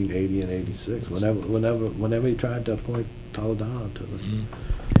between 80 and 86. Whenever he tried to appoint Toledano to the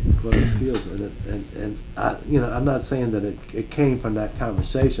Court of Appeals, and I, you know, I'm not saying that it came from that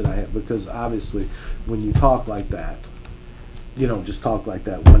conversation I had, because obviously when you talk like that, you don't just talk like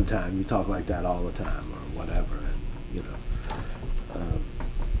that one time. You talk like that all the time, or whatever, and you know.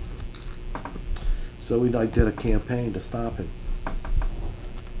 So we did a campaign to stop him.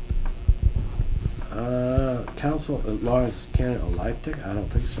 Council at large candidate a life ticket? I don't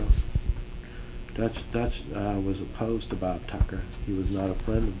think so. Dutch was opposed to Bob Tucker. He was not a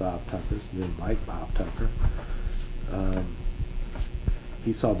friend of Bob Tucker's. He didn't like Bob Tucker.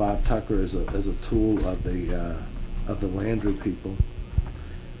 He saw Bob Tucker as a tool of the Landry people.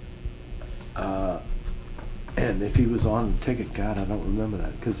 And if he was on the ticket, God, I don't remember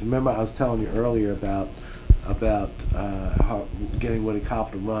that. Because remember, I was telling you earlier about how getting Woody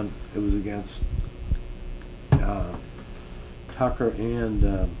Koppel to run. It was against Tucker and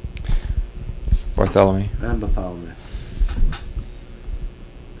Bartholomew. And Bartholomew.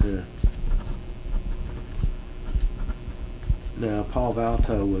 Yeah. Now Paul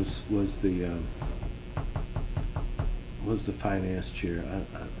Valto was the finance chair.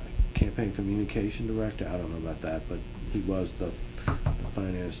 Campaign communication director. I don't know about that, but he was the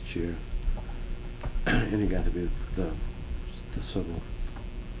finance chair, and he got to be the civil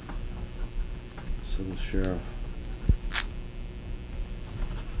So the sheriff.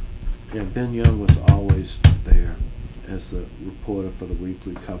 Yeah, Ben Young was always there as the reporter for the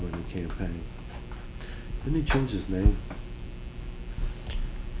weekly covering the campaign. Didn't he change his name?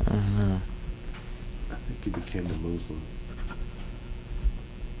 I don't know. I think he became a Muslim.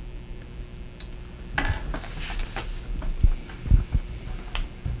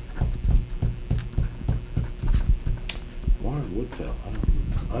 Warren Woodfell, I don't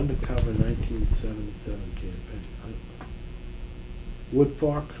remember. Undercover 1977 campaign.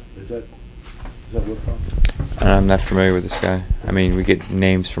 Woodfork? Is that Woodfork? I'm not familiar with this guy. I mean, we get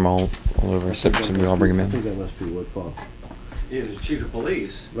names from all over, except we all bring I him think in. that must be Woodfork. He was chief of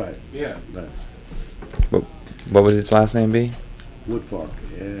police. Right. Yeah. Right. What would his last name be? Woodfork.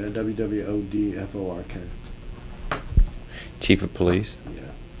 WWODFORK. Chief of Police.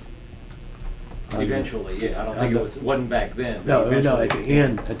 Yeah. Eventually, yeah. I don't think it wasn't back then. No, but no. At eventually- the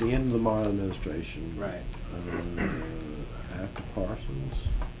end of the Morial administration. Right. After Parsons.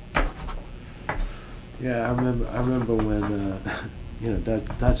 Yeah, I remember when you know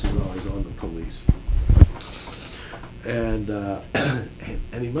Dutch is always on the police, and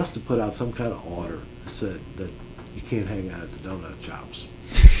and he must have put out some kind of order that said that you can't hang out at the donut shops.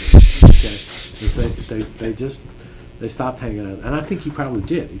 Okay, they stopped hanging out, and I think he probably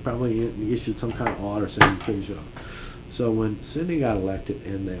did. He probably issued some kind of order saying you couldn't show up. So when Sidney got elected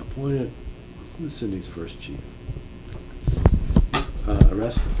and they appointed, who was Sidney's first chief?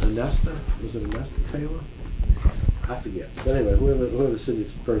 Ernest, was it Ernest Taylor? I forget. But anyway, whoever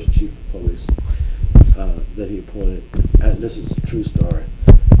Sidney's first chief of police that he appointed, and this is a true story.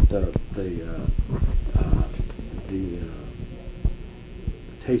 The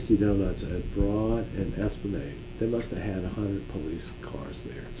Tasty Donuts at Broad and Esplanade. They must have had 100 police cars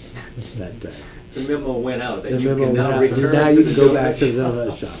there that day. The memo went out that The you memo can went now out, return and now to you the can go back donut to the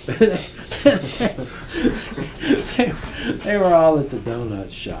donut shop. they were all at the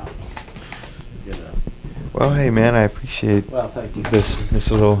donut shop, you know. Well, hey man, I appreciate Well, thank you.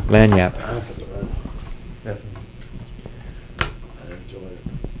 this little lanyap. Definitely. I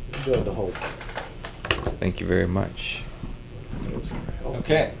enjoyed the whole thing. Thank you very much. It was very helpful.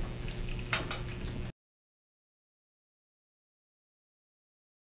 Okay.